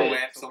 fifth grade,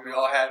 so we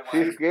all had one.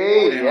 fifth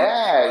grade,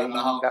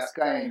 that's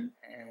kind.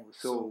 And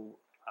so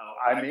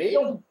I made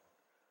them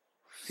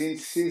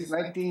since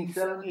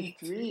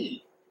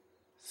 1973.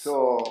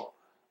 So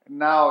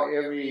now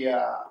every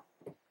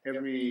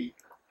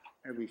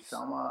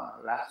summer,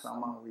 last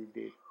summer we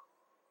did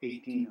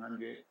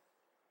 1,800.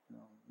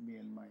 Me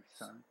and my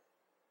son,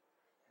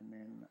 and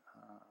then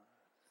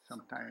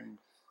sometimes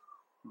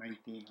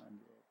 1900,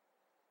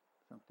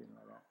 something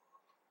like that.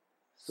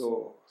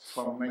 So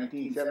from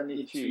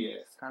 1973,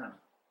 yes, kind of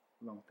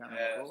a long time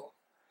ago.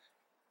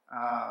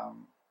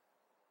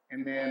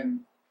 And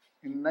then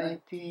in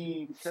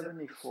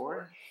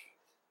 1974,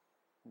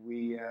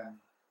 we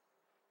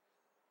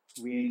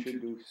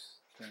introduced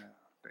the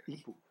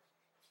ipu.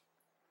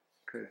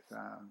 Because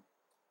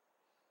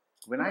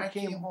when I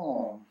came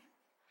home,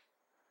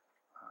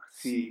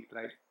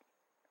 like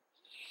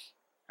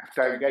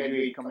after I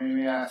graduated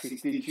Kamehameha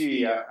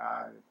 63,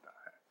 I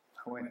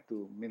went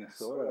to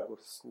Minnesota to go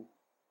to school.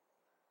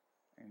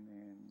 And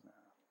then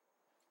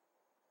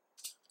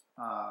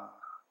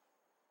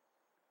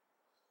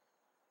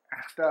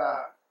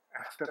after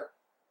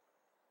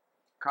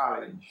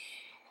college,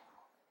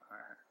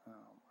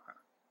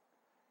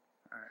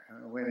 I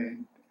went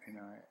in, I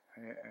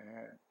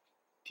had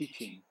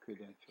teaching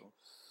credentials,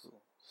 so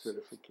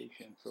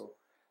certification. So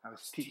I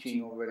was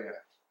teaching over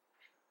there.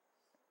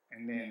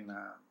 And then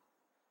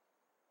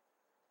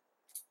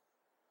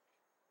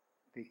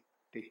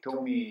they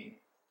told me,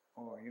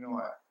 oh, you know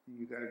what,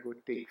 you got to go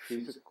take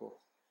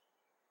physical.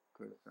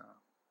 Because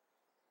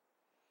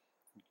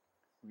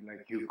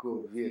you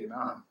go to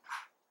Vietnam.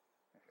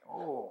 I said,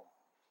 oh,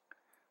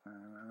 I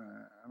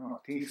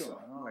don't think so.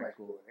 I don't like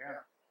go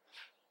there.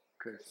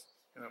 Because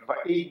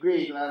but 8th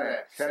grade, like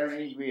that, 7th,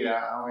 8th grade,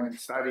 I went to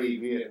study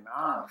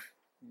Vietnam,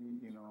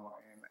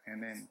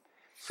 and then,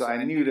 so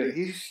I knew the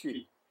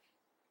history.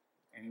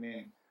 And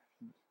then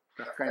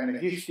the kind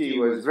of history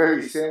was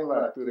very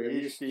similar to the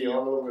history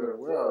all over the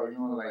world,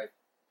 like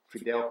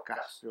Fidel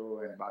Castro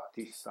and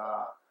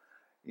Batista.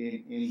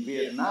 In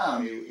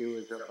Vietnam, it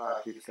was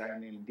about this guy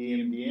named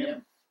Diem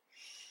Diem.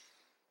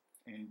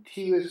 And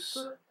he was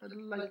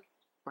like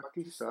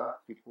Batista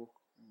people,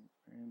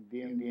 and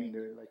Diem Diem, they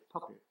were like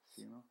puppets,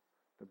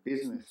 the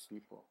business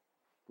people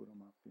put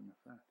them up in the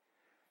front.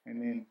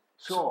 And then,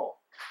 so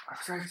I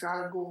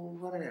started to go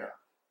over there,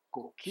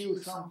 go kill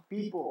some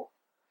people,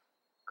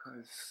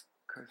 cause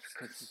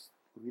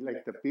we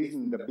like the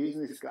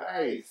business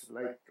guys,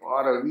 like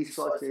all the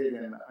resources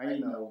and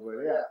Aina over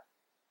there.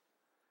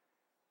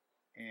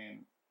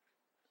 And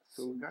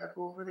so we gotta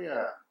go over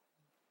there,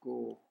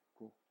 go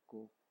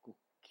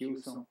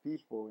kill some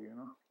people,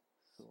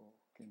 so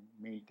can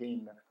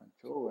maintain that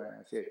control. And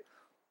I said,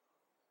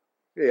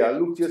 hey, I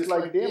look just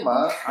like them,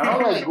 huh? I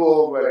don't like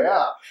go over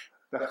there.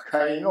 That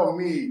kind,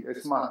 me,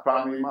 it's my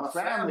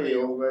family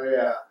over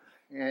there.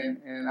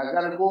 And I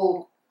gotta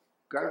go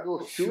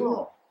shoot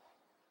them.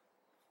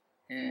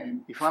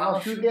 And if I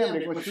don't shoot them,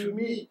 they're gonna shoot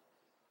me.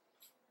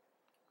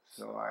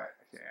 So I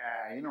said,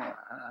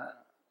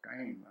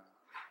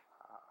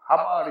 how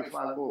about if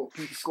I go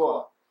Peace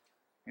Corps?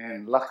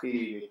 And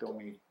luckily they told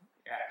me,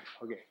 yeah,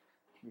 okay,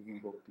 you can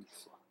go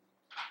Peace Corps.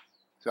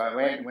 So I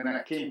went, when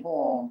I came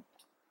home,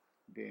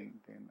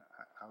 then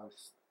I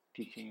was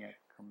teaching at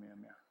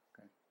Kamehameha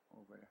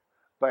over there.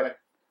 But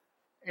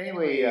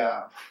anyway,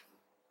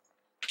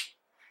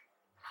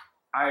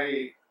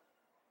 I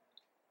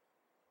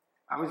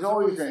was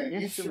always an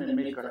instrument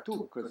maker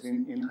too, because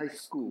in high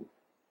school,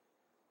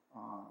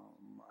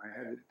 I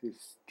had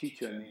this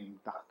teacher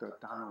named Dr.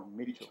 Donald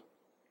Mitchell.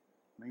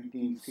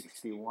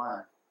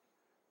 1961.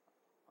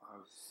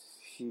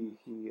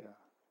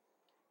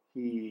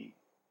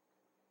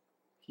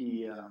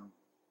 He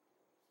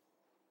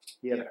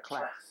had a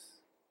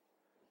class.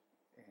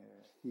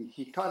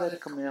 He taught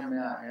at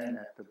Kamehameha and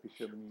at the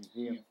Bishop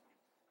Museum.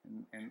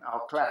 And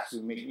our class,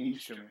 we make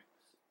instruments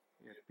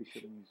at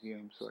Bishop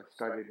Museum. So I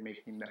started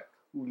making the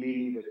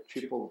ulili, the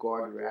triple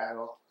gourd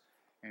rattle,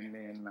 and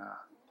then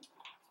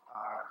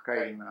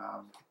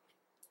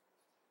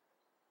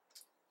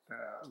the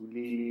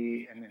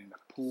ulili, and then the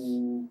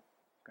poo.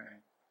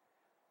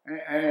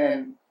 And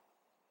then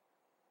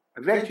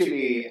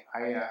eventually,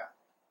 I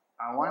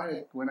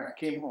wanted, when I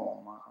came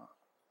home,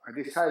 I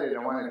decided I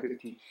wanted to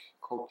teach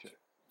culture,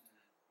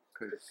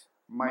 because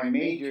my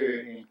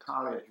major in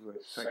college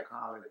was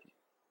psychology,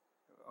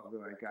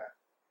 although I got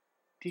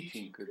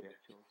teaching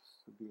credentials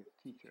to be a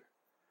teacher.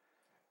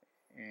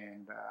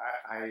 And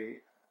I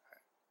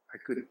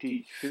could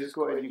teach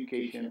physical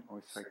education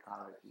or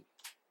psychology,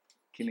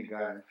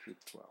 kindergarten through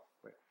 12.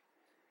 But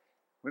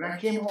when I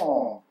came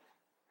home,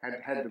 I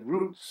had the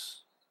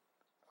Roots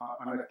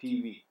on the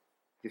TV.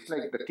 Just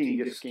like the thing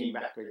just came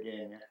back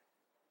again,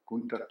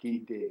 Kunta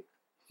Kinte,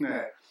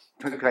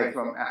 the guy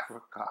from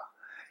Africa.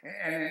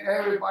 And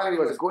everybody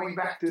was going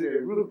back to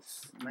their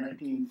roots,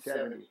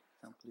 1970,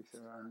 someplace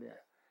around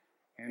there.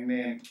 And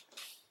then,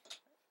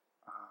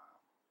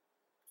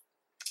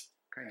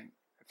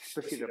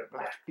 especially the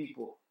black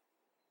people,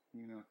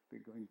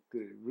 they're going to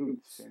the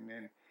roots. And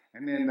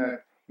then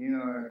the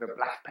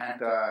Black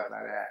Panther,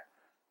 like that.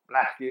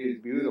 Black is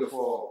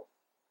beautiful.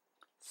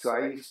 So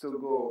I used to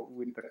go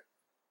with the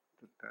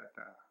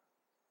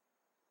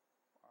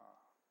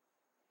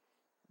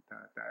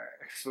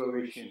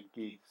exploration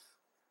kids.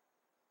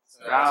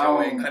 So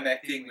Brown,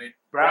 connecting with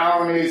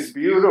Brown is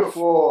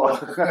beautiful.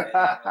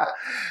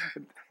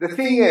 The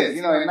thing is,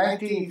 in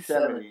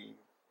 1970,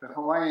 the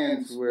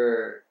Hawaiians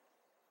were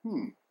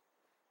Not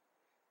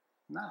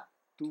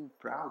too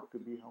proud to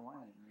be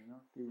Hawaiian, you know.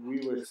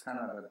 We was kind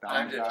of the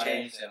Times have downside.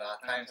 changed, and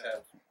times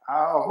have.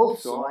 I hope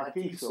so. I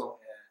think so.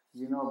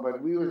 Yeah. You know,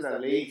 but we was the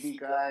lazy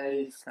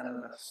guys, kind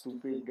of the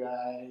stupid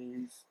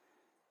guys.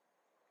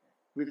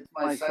 With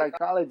my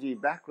psychology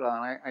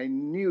background, I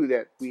knew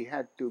that we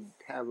had to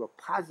have a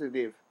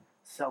positive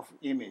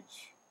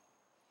self-image.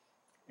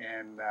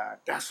 And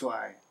that's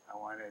why I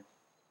wanted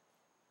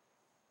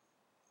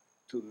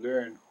to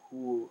learn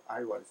who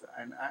I was.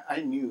 And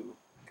I knew,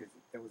 because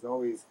there was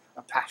always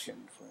a passion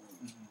for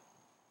me.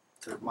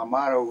 So my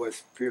motto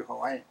was pure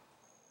Hawaiian.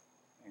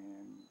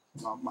 And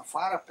my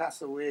father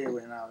passed away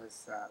when I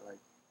was like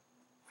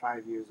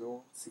 5 years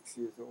old, 6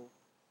 years old.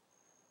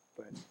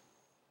 But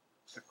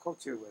the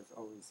culture was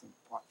always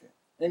important.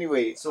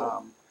 Anyway,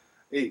 So,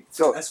 hey,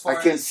 so as I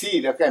far can as- see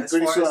that. Okay, as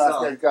pretty far soon as,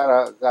 I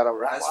gotta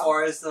wrap As up.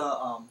 far as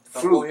the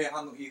Flute. Rohe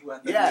Hanu Ihu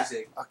and the Yeah,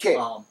 music, okay.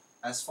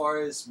 As far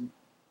as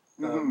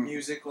the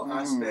musical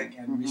aspect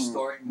and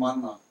restoring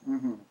mana,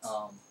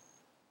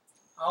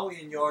 how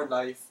in your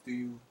life do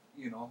you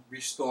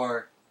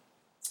restore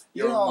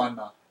You your know,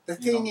 mana The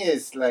thing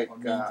is, like, or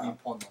maintain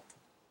pono?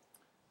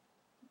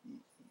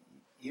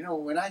 you know,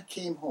 when I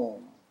came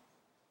home,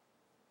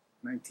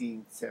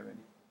 1970,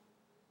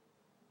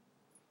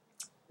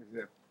 it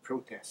was a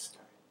protest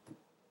time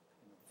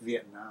in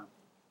Vietnam.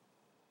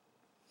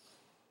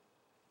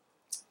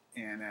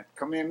 And at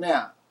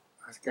Kamehameha,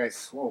 this guy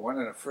swore one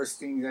of the first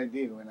things I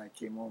did when I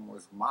came home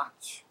was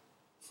march.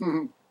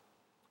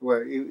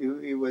 Well,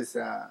 it was,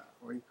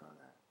 what do you call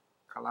that?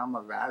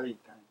 Kalama Valley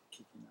time,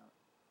 kicking out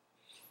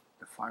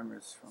the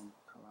farmers from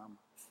Kalama.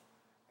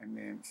 And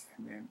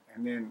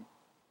then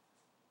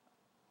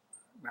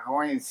the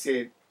Hawaiians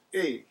said,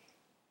 hey,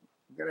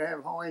 we're going to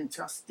have Hawaiian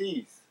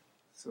trustees.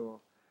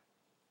 So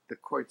the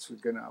courts were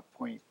going to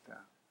appoint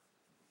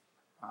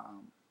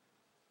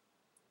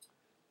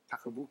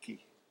Takabuki.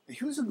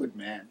 He was a good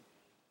man,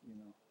 you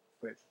know,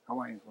 but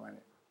Hawaiians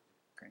wanted.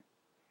 Okay.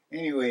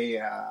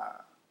 Anyway,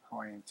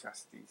 Hawaiian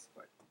trustees.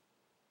 But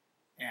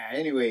yeah,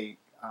 anyway.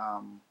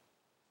 So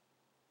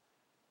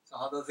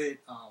how does it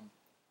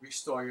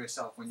restore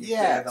yourself when you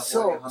Yeah, play the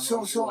so Rohe Hanu so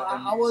Ihu so and the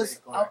I was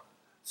music, or-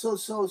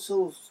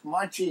 so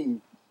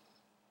marching,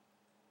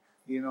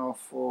 you know,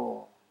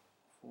 for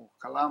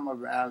Kalama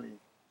Valley,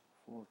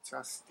 for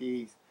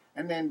trustees,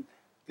 and then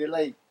they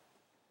like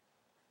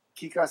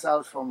kick us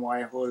out from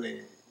Waihole,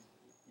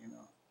 you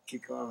know,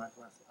 kick all of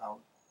us out,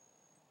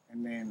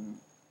 and then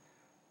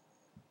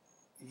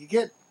you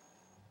get,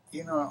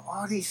 you know,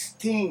 all these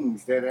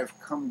things that have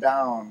come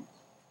down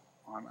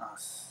on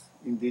us,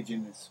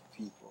 indigenous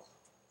people.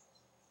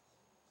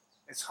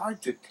 It's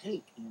hard to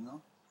take, you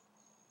know.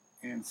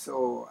 And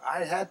so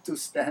I had to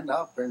stand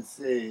up and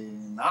say,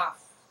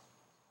 enough,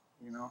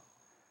 you know.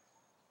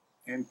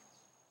 And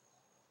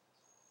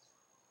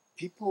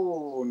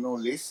people no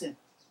listen.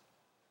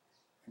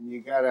 And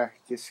you gotta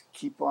just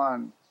keep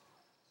on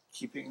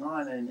keeping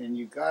on. And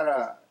you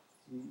gotta,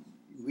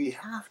 we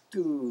have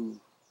to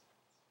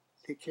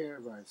take care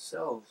of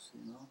ourselves,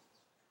 you know.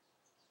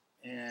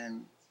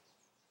 And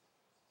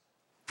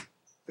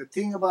the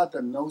thing about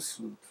the nose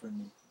flute for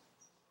me,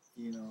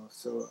 you know,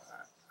 so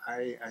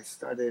I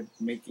started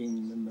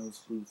making the nose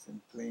flutes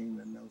and playing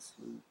the nose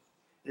flute.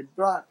 It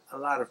brought a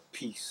lot of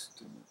peace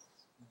to me.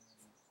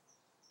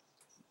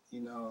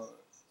 You know,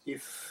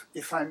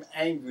 if I'm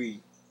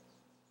angry,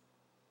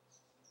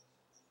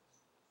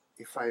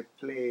 if I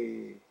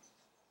play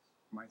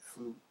my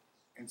flute,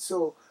 and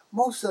so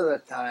most of the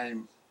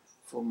time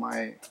for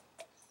my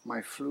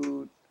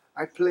flute,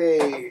 I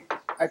play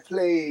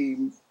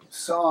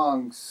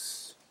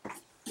songs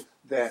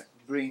that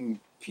bring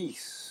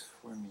peace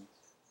for me.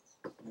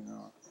 You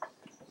know,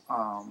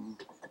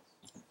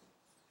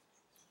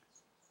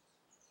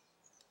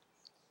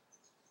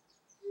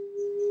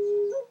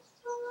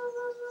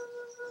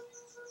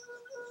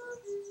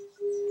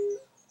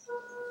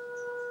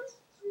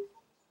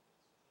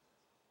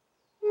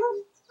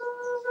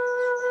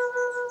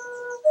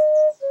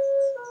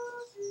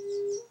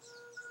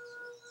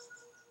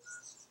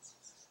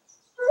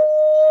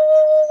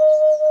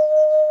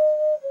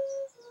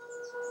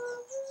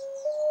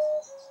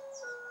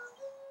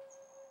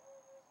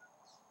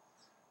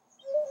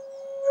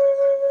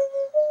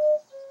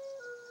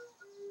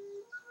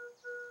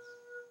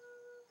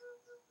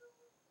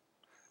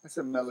 that's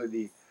a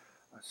melody,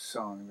 a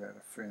song that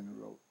a friend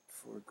wrote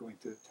for going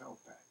to the Towel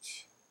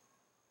Patch,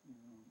 you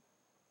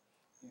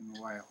know,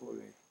 in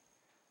Waihole.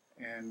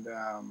 And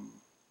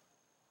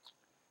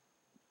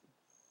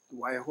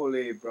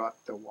Waihole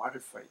brought the water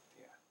fight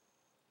there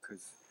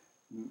because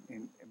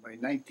by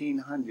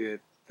 1900,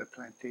 the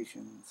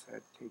plantations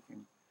had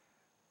taken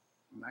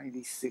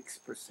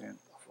 96%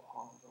 of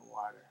all the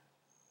water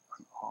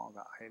on all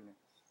the islands.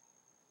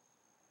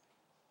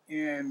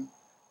 And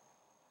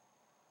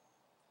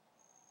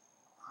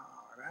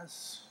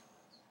that's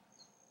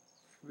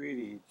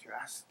pretty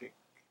drastic.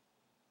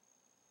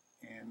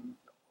 And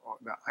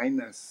the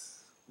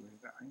Ainas, where's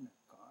the Aina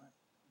gone?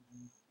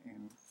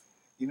 And,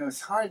 you know,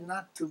 it's hard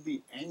not to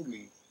be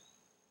angry.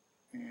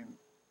 And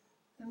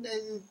And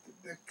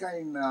the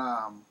kind,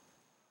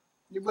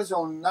 it was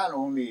not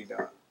only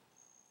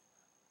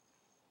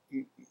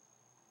you,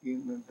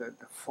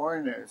 the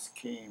foreigners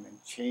came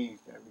and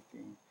changed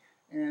everything,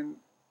 and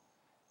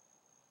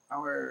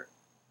our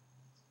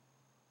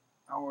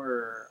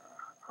our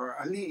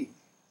Ali,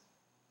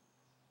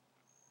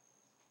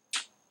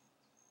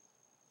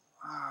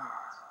 ah,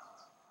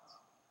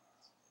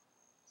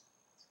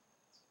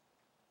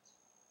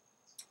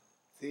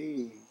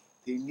 they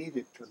they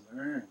needed to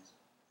learn,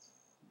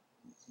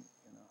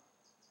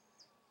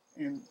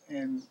 you know,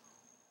 and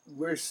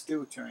we're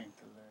still trying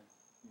to learn,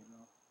 you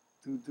know,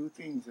 to do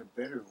things a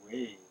better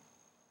way,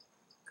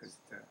 because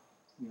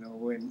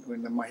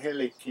when the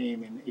Mahele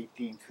came in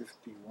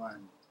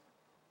 1851,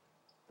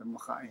 the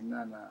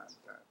Makaainana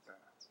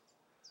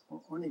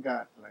only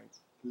got like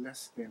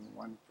less than 1%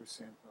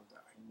 of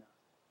the Aina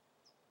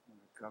in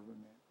the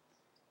government,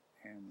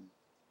 and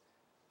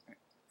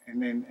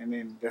and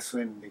then that's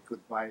when they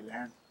could buy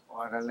land,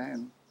 Ora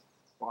land,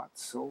 bought,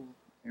 sold,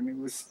 and it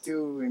was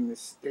still in the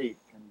state,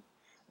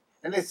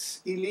 and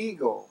it's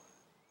illegal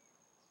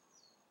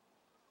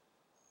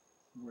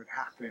what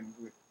happened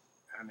with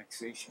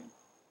annexation,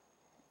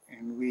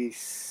 and we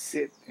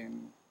sit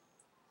and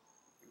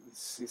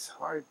it's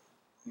hard,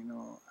 you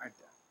know.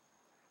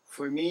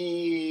 For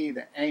me,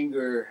 the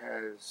anger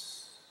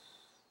has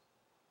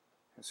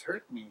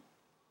hurt me.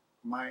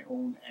 My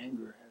own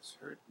anger has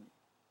hurt me,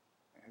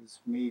 has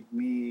made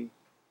me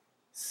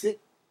sick.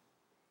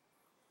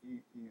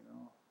 You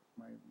know,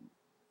 my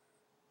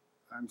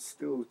I'm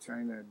still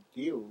trying to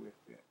deal with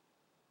it,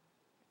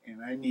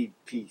 and I need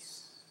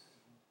peace.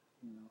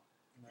 You know,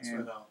 And that's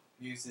where the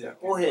music and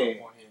oh, hey,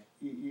 Mohe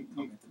you,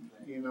 come into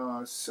play. you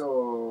know.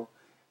 So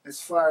as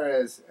far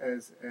as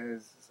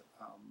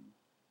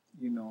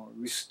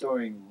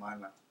restoring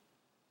mana,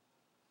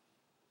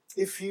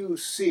 if you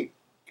seek,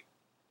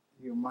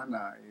 your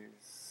mana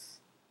is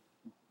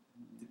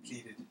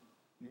Depleted.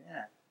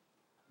 yeah,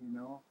 you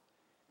know.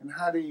 And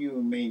how do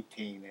you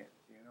maintain it?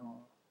 You know,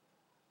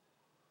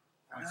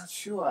 I'm not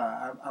sure.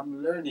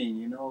 I'm learning,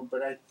 you know,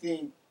 but I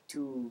think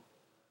to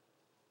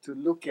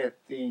look at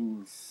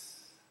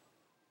things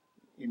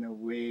in a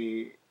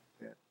way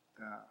that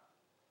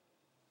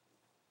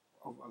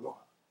of aloha.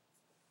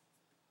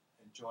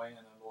 Joy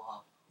and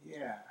aloha.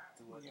 Yeah,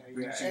 To what yeah,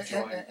 brings yeah. you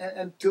joy.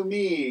 And to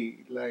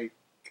me, like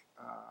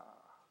uh,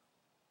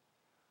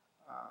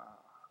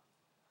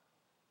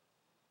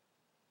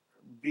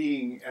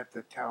 being at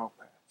the Tao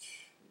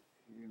Patch,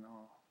 you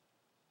know,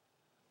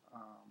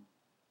 um,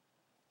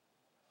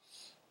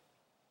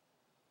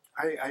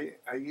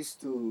 I used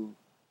to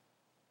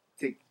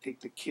take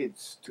the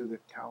kids to the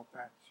Tao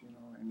Patch, you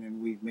know, and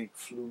then we'd make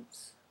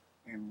flutes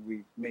and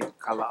we'd make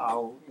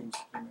kala'au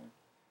instrument,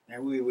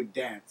 and we would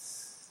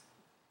dance,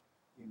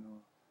 you know,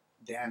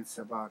 dance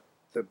about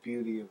the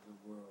beauty of the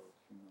world,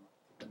 you know.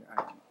 I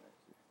don't know.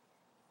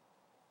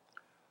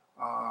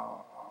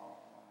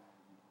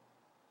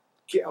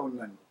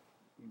 Ke'aunan,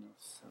 you know,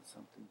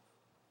 something.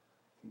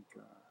 I think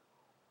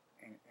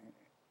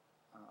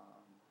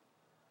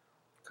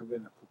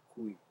Kavena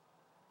Pukui.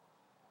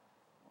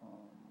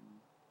 Um,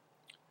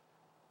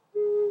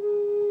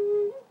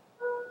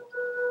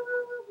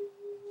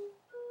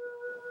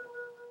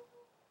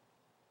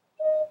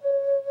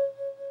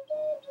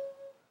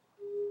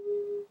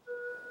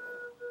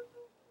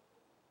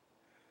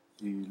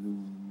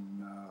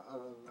 Iluna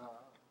hala,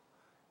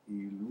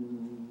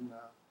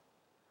 iluna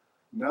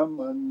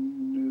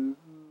namanu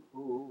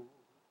o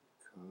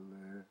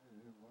kalewa.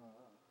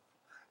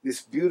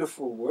 This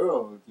beautiful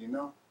world, you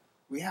know,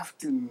 we have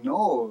to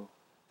know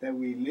that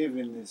we live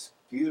in this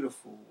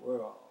beautiful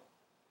world.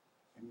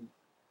 And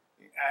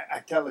I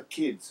tell the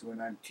kids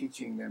when I'm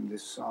teaching them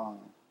this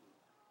song,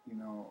 you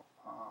know,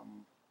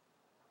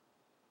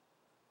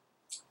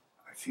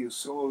 I feel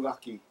so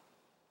lucky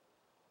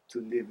to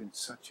live in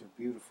such a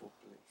beautiful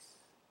place.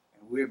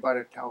 And we're by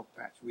the Tao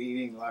Patch. We're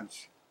eating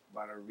lunch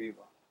by the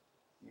river,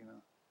 you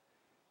know.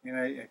 And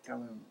I tell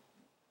them,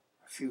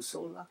 I feel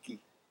so lucky.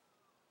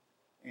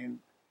 And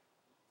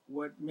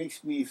what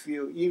makes me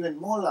feel even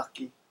more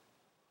lucky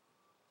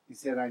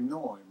is that I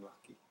know I'm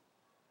lucky.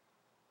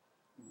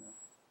 You know?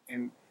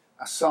 And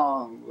a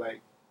song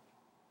like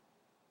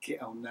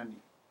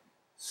Ke'aunani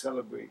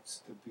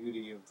celebrates the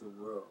beauty of the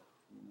world,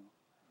 you know.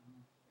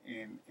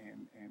 And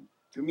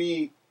to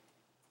me,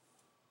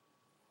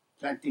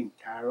 planting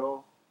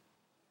taro,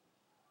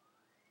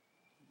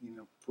 you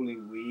know,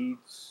 pulling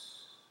weeds,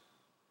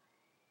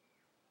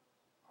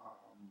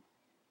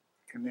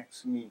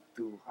 connects me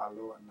to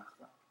Haloa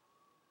Naka.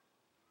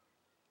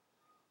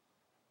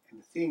 And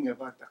the thing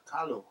about the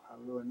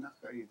Haloa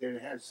Naka, is that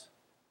it has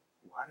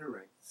water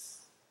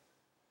rights.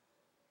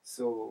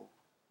 So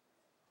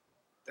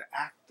the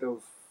act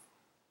of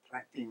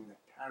planting the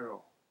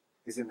taro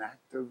is an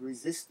act of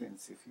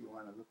resistance, if you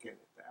want to look at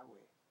it that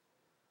way.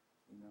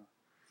 You know,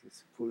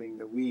 just pulling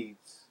the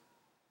weeds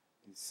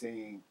is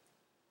saying,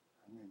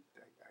 I'm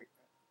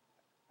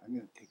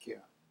going to take care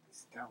of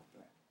this taro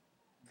plant.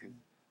 Because,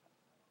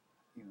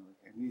 you know,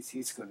 and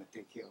he's going to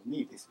take care of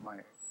me. This my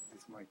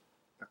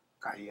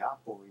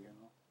kayapo,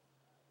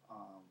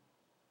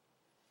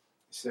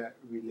 it's that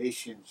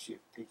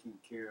relationship, taking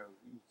care of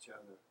each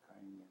other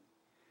kind of.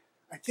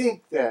 I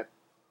think that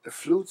the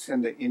flutes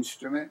and the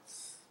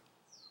instruments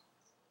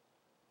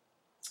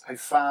I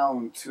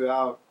found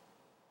throughout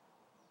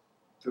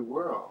the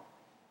world,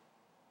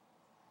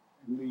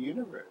 in the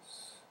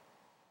universe,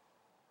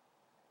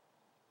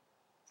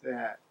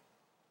 that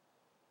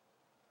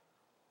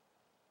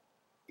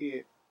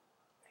it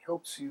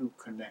helps you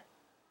connect.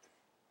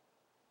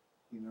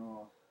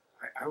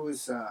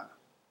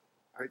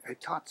 I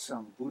taught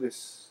some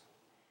Buddhist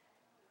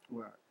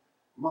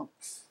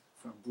monks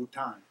from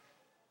Bhutan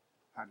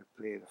how to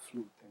play the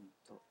flute and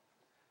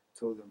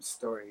told them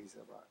stories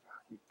about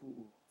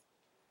Hakipu'u.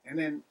 And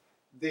then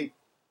they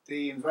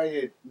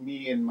invited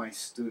me and my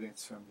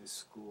students from this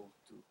school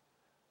to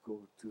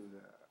go to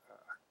the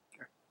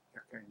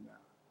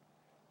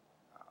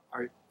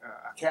Art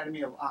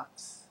Academy of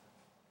Arts,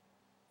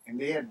 and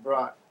they had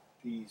brought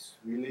these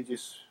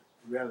religious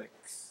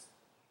relics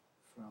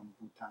from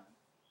Bhutan,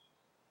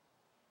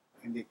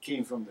 and they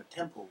came from the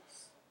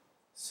temples.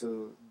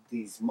 So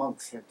these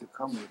monks had to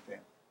come with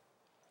them,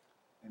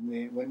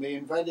 and when they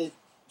invited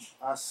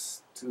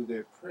us to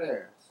their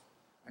prayers,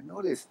 I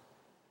noticed,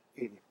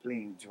 hey, they're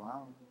playing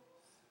drums.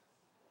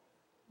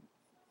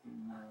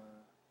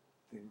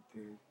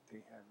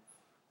 They have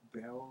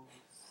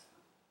bells,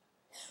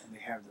 and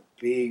they have the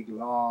big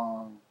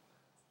long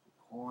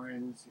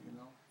horns.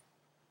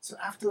 So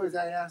afterwards,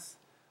 I asked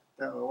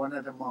one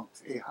of the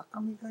monks, "Hey, how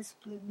come you guys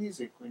play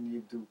music when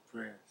you do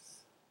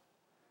prayers?"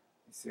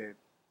 He said,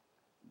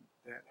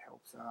 "That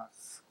helps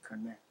us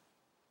connect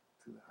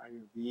to the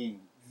higher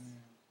beings."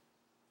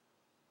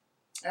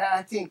 And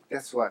I think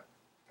that's what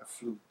the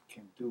flute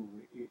can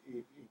do.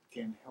 It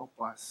can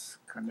help us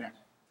connect,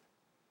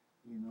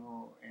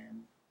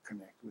 and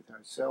connect with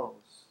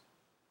ourselves,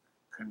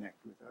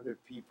 connect with other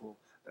people.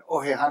 The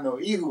Ohehano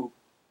Ihu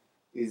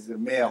is the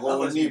Mea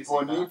Ho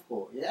Nipo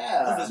Nipo.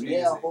 Yeah,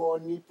 Mea Ho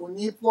Nipo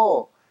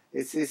Nipo.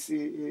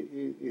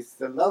 It's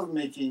the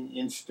love-making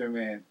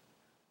instrument.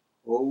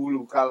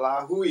 Oulu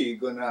Kalahui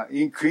gonna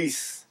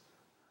increase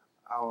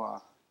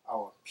our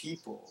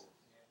people,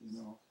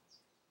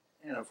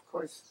 And of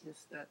course,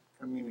 just that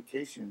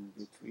communication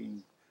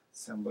between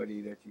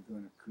somebody that you're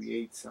going to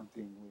create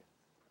something with.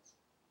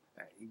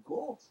 There you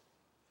go.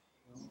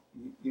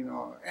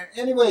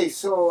 Anyway,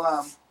 so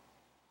How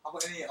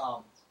about any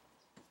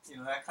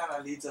that kind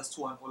of leads us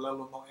to an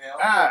Olelo no Eo.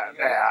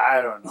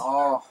 I don't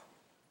know.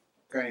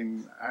 I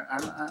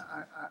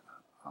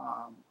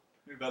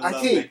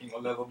think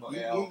Olelo no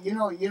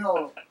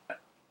Eo.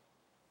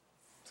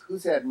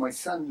 Who's that? My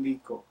son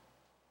Liko.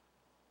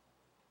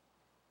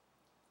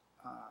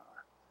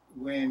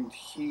 When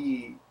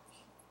he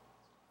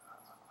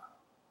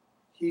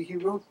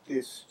wrote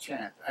this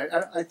chant.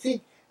 I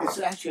think it's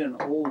actually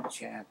an old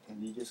chant,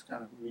 and he just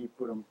kind of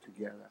re-put them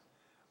together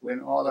when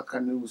all the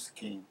canoes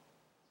came.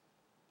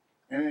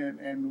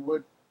 And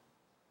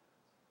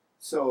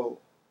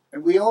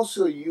we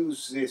also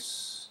use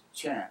this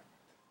chant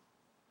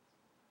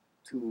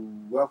to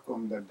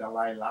welcome the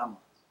Dalai Lama.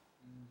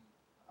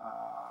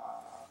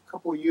 A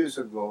couple years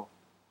ago,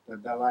 the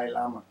Dalai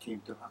Lama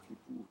came to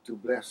Hakipu'u to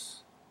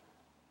bless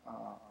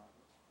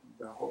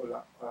the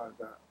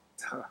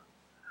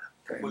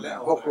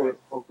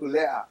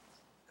Hokulea,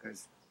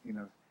 because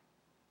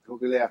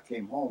Hokulea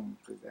came home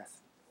because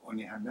that's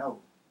Onihanau,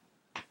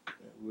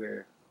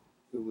 where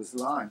it was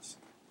launched.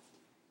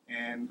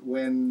 And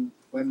when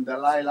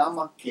Dalai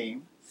Lama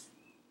came,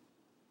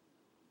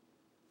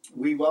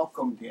 we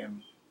welcomed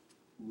him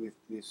with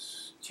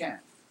this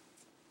chant.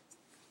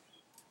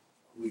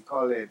 We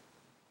call it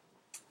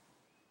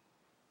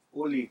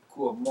Oli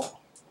Kua Mo.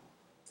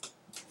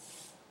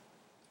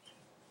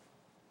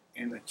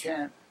 And the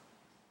chant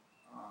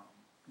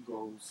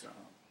goes,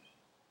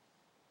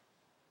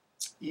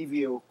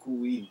 Iwi o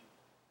Kui,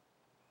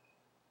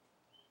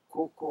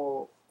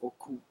 Koko o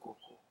Ku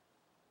Koko,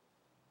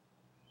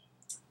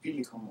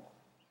 Pilikamo,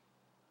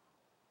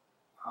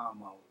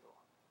 Amaulo.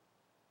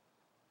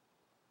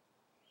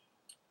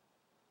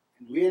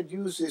 And we had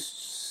used this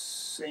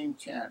same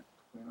chant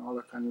when all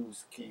the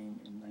canoes came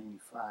in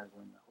 '95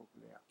 when the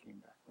Hokulea came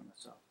back from the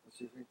South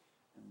Pacific,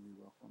 and we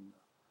welcomed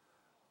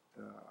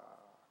the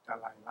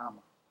Dalai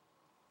Lama.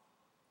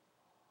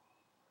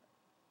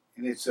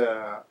 And it's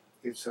a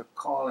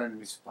call and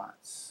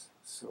response.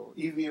 So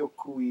Iwi o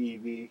Kui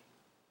Iwi,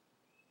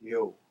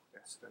 yo,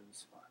 that's the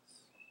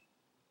response.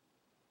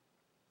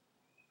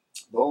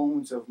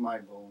 Bones of my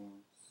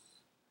bones,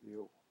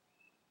 yo.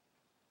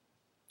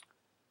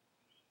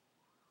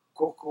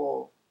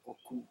 Koko o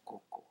Ku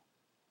Koko,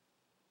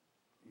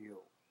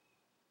 yo.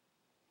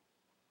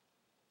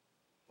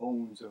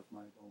 Bones of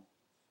my bones.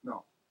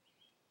 No.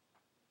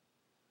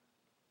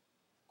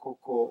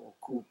 Koko o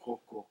Ku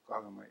Koko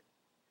Kalamai.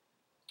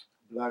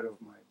 Blood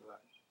of my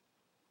blood,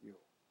 yo.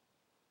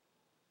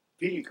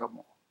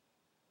 Pilikamo.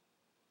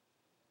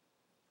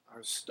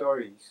 Our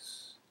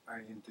stories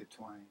are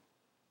intertwined.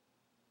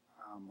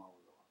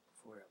 Amaulo,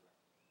 forever.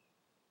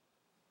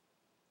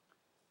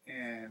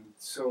 And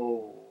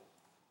so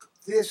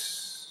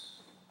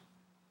this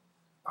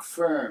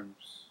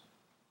affirms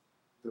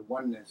the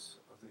oneness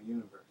of the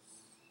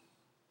universe,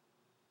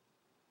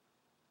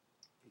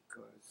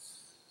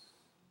 because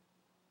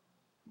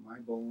my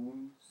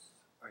bones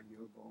are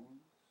your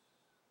bones,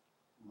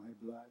 my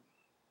blood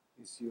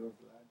is your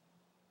blood.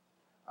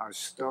 Our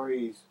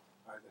stories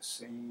are the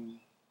same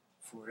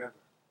forever.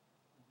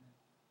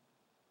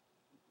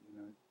 You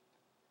know,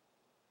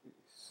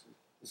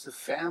 it's a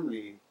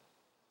family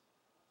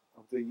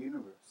of the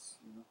universe.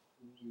 You know,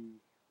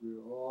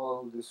 we're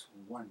all this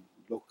one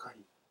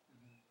lokai.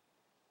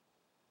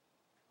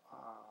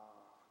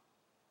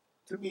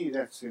 To me,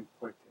 that's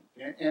important,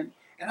 and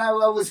I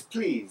was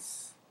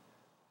pleased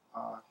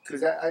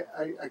because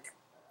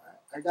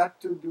I got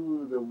to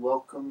do the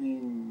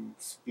welcoming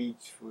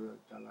speech for the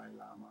Dalai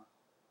Lama,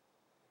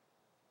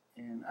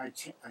 and I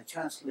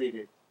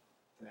translated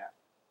that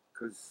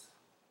because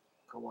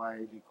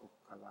Kawai Liko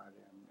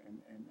Kalade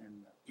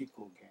and the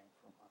Pico gang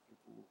from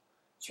Hakipu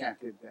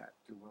chanted that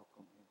to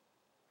welcome him,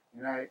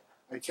 and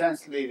I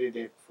translated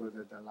it for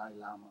the Dalai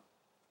Lama.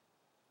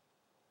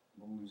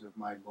 Bones of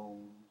my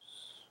bones,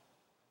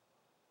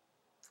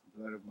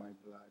 blood of my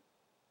blood,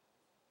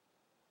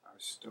 our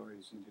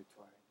stories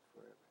intertwined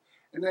forever.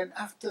 And then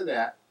after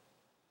that,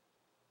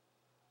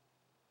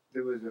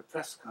 there was a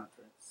press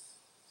conference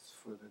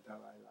for the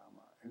Dalai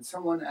Lama, and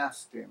someone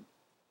asked him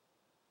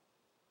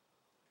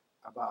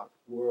about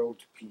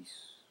world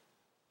peace.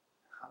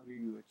 How do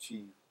you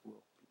achieve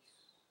world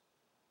peace?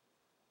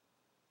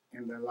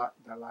 And the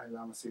Dalai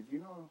Lama said, you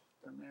know,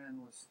 the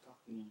man was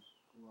talking,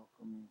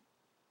 welcoming,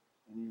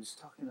 and he was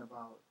talking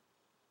about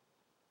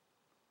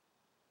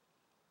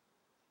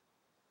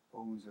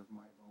bones of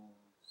my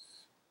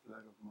bones,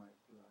 blood of my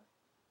blood,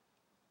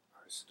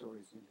 our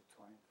stories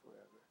intertwined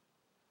forever.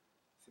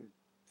 So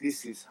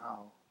this is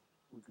how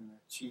we're going to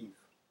achieve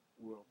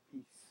world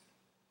peace.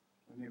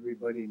 When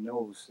everybody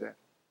knows that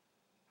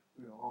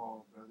we're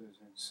all brothers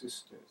and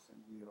sisters and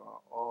we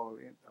are all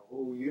in the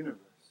whole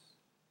universe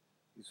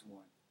is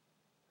one.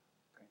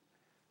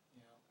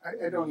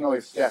 Okay. I don't know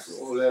if that's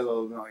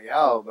Olelo no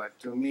Yao, but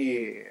to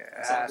me,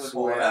 as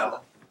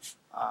well,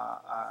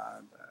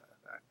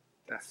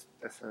 that's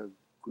a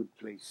good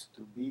place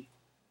to be.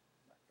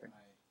 Okay.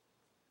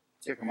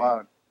 Check them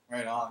out.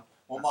 Right on.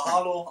 Well,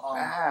 mahalo.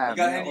 You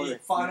got any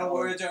final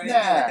words or anything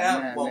like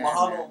that? Well,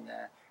 mahalo.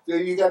 So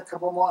you got a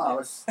couple more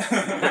hours.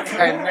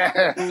 Mahalo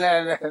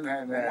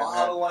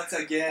once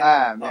again.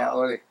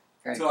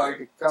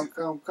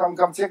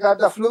 Come check out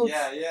the flutes.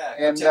 Yeah.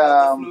 And check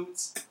out the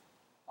flutes.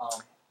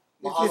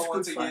 Mahalo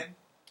once again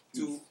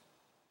to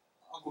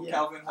Uncle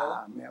Calvin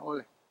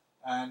Ho.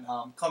 And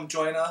come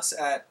join us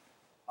at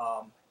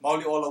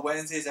Mauli Ola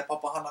Wednesdays at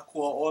Papahana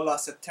Kua'ola,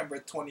 September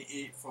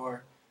 28th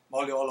for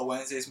Mauli Ola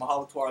Wednesdays.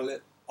 Mahalo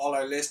to all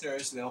our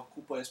listeners. Leo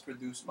Kupa is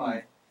produced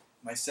by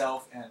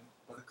myself and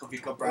Brother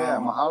Kavika Brown. Yeah,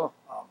 mahalo.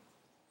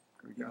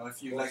 You know,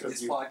 if you like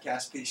this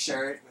podcast, please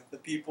share it with the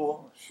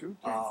people.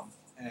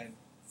 And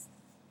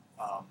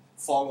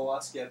follow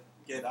us.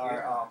 Get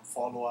our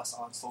follow us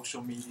on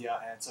social media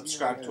and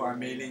subscribe to our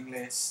mailing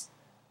list.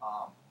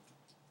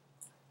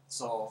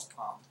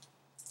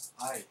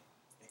 Hi.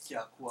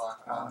 Kia kua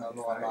ana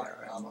loa la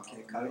I alo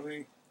ke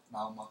kai.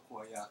 Nā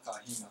makua ia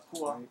kahina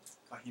kua.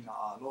 Kahina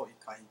alo I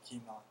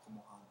kahikina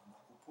komohana na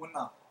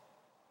kupuna.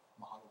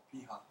 Mahalo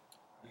piha.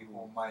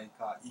 Iho mai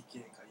ka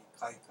ike ka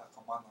ikai ka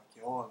kamana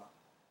ke ola.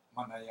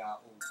 Mana ia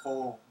u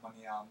kou, mana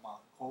ia ma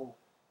kou,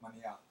 mana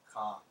ia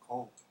ka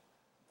kou.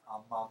 A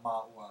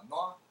mama ua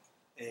noa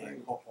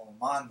e ho'o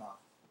mana.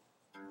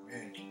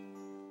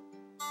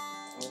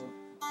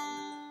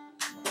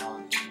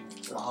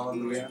 Mahalo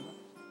Luiana.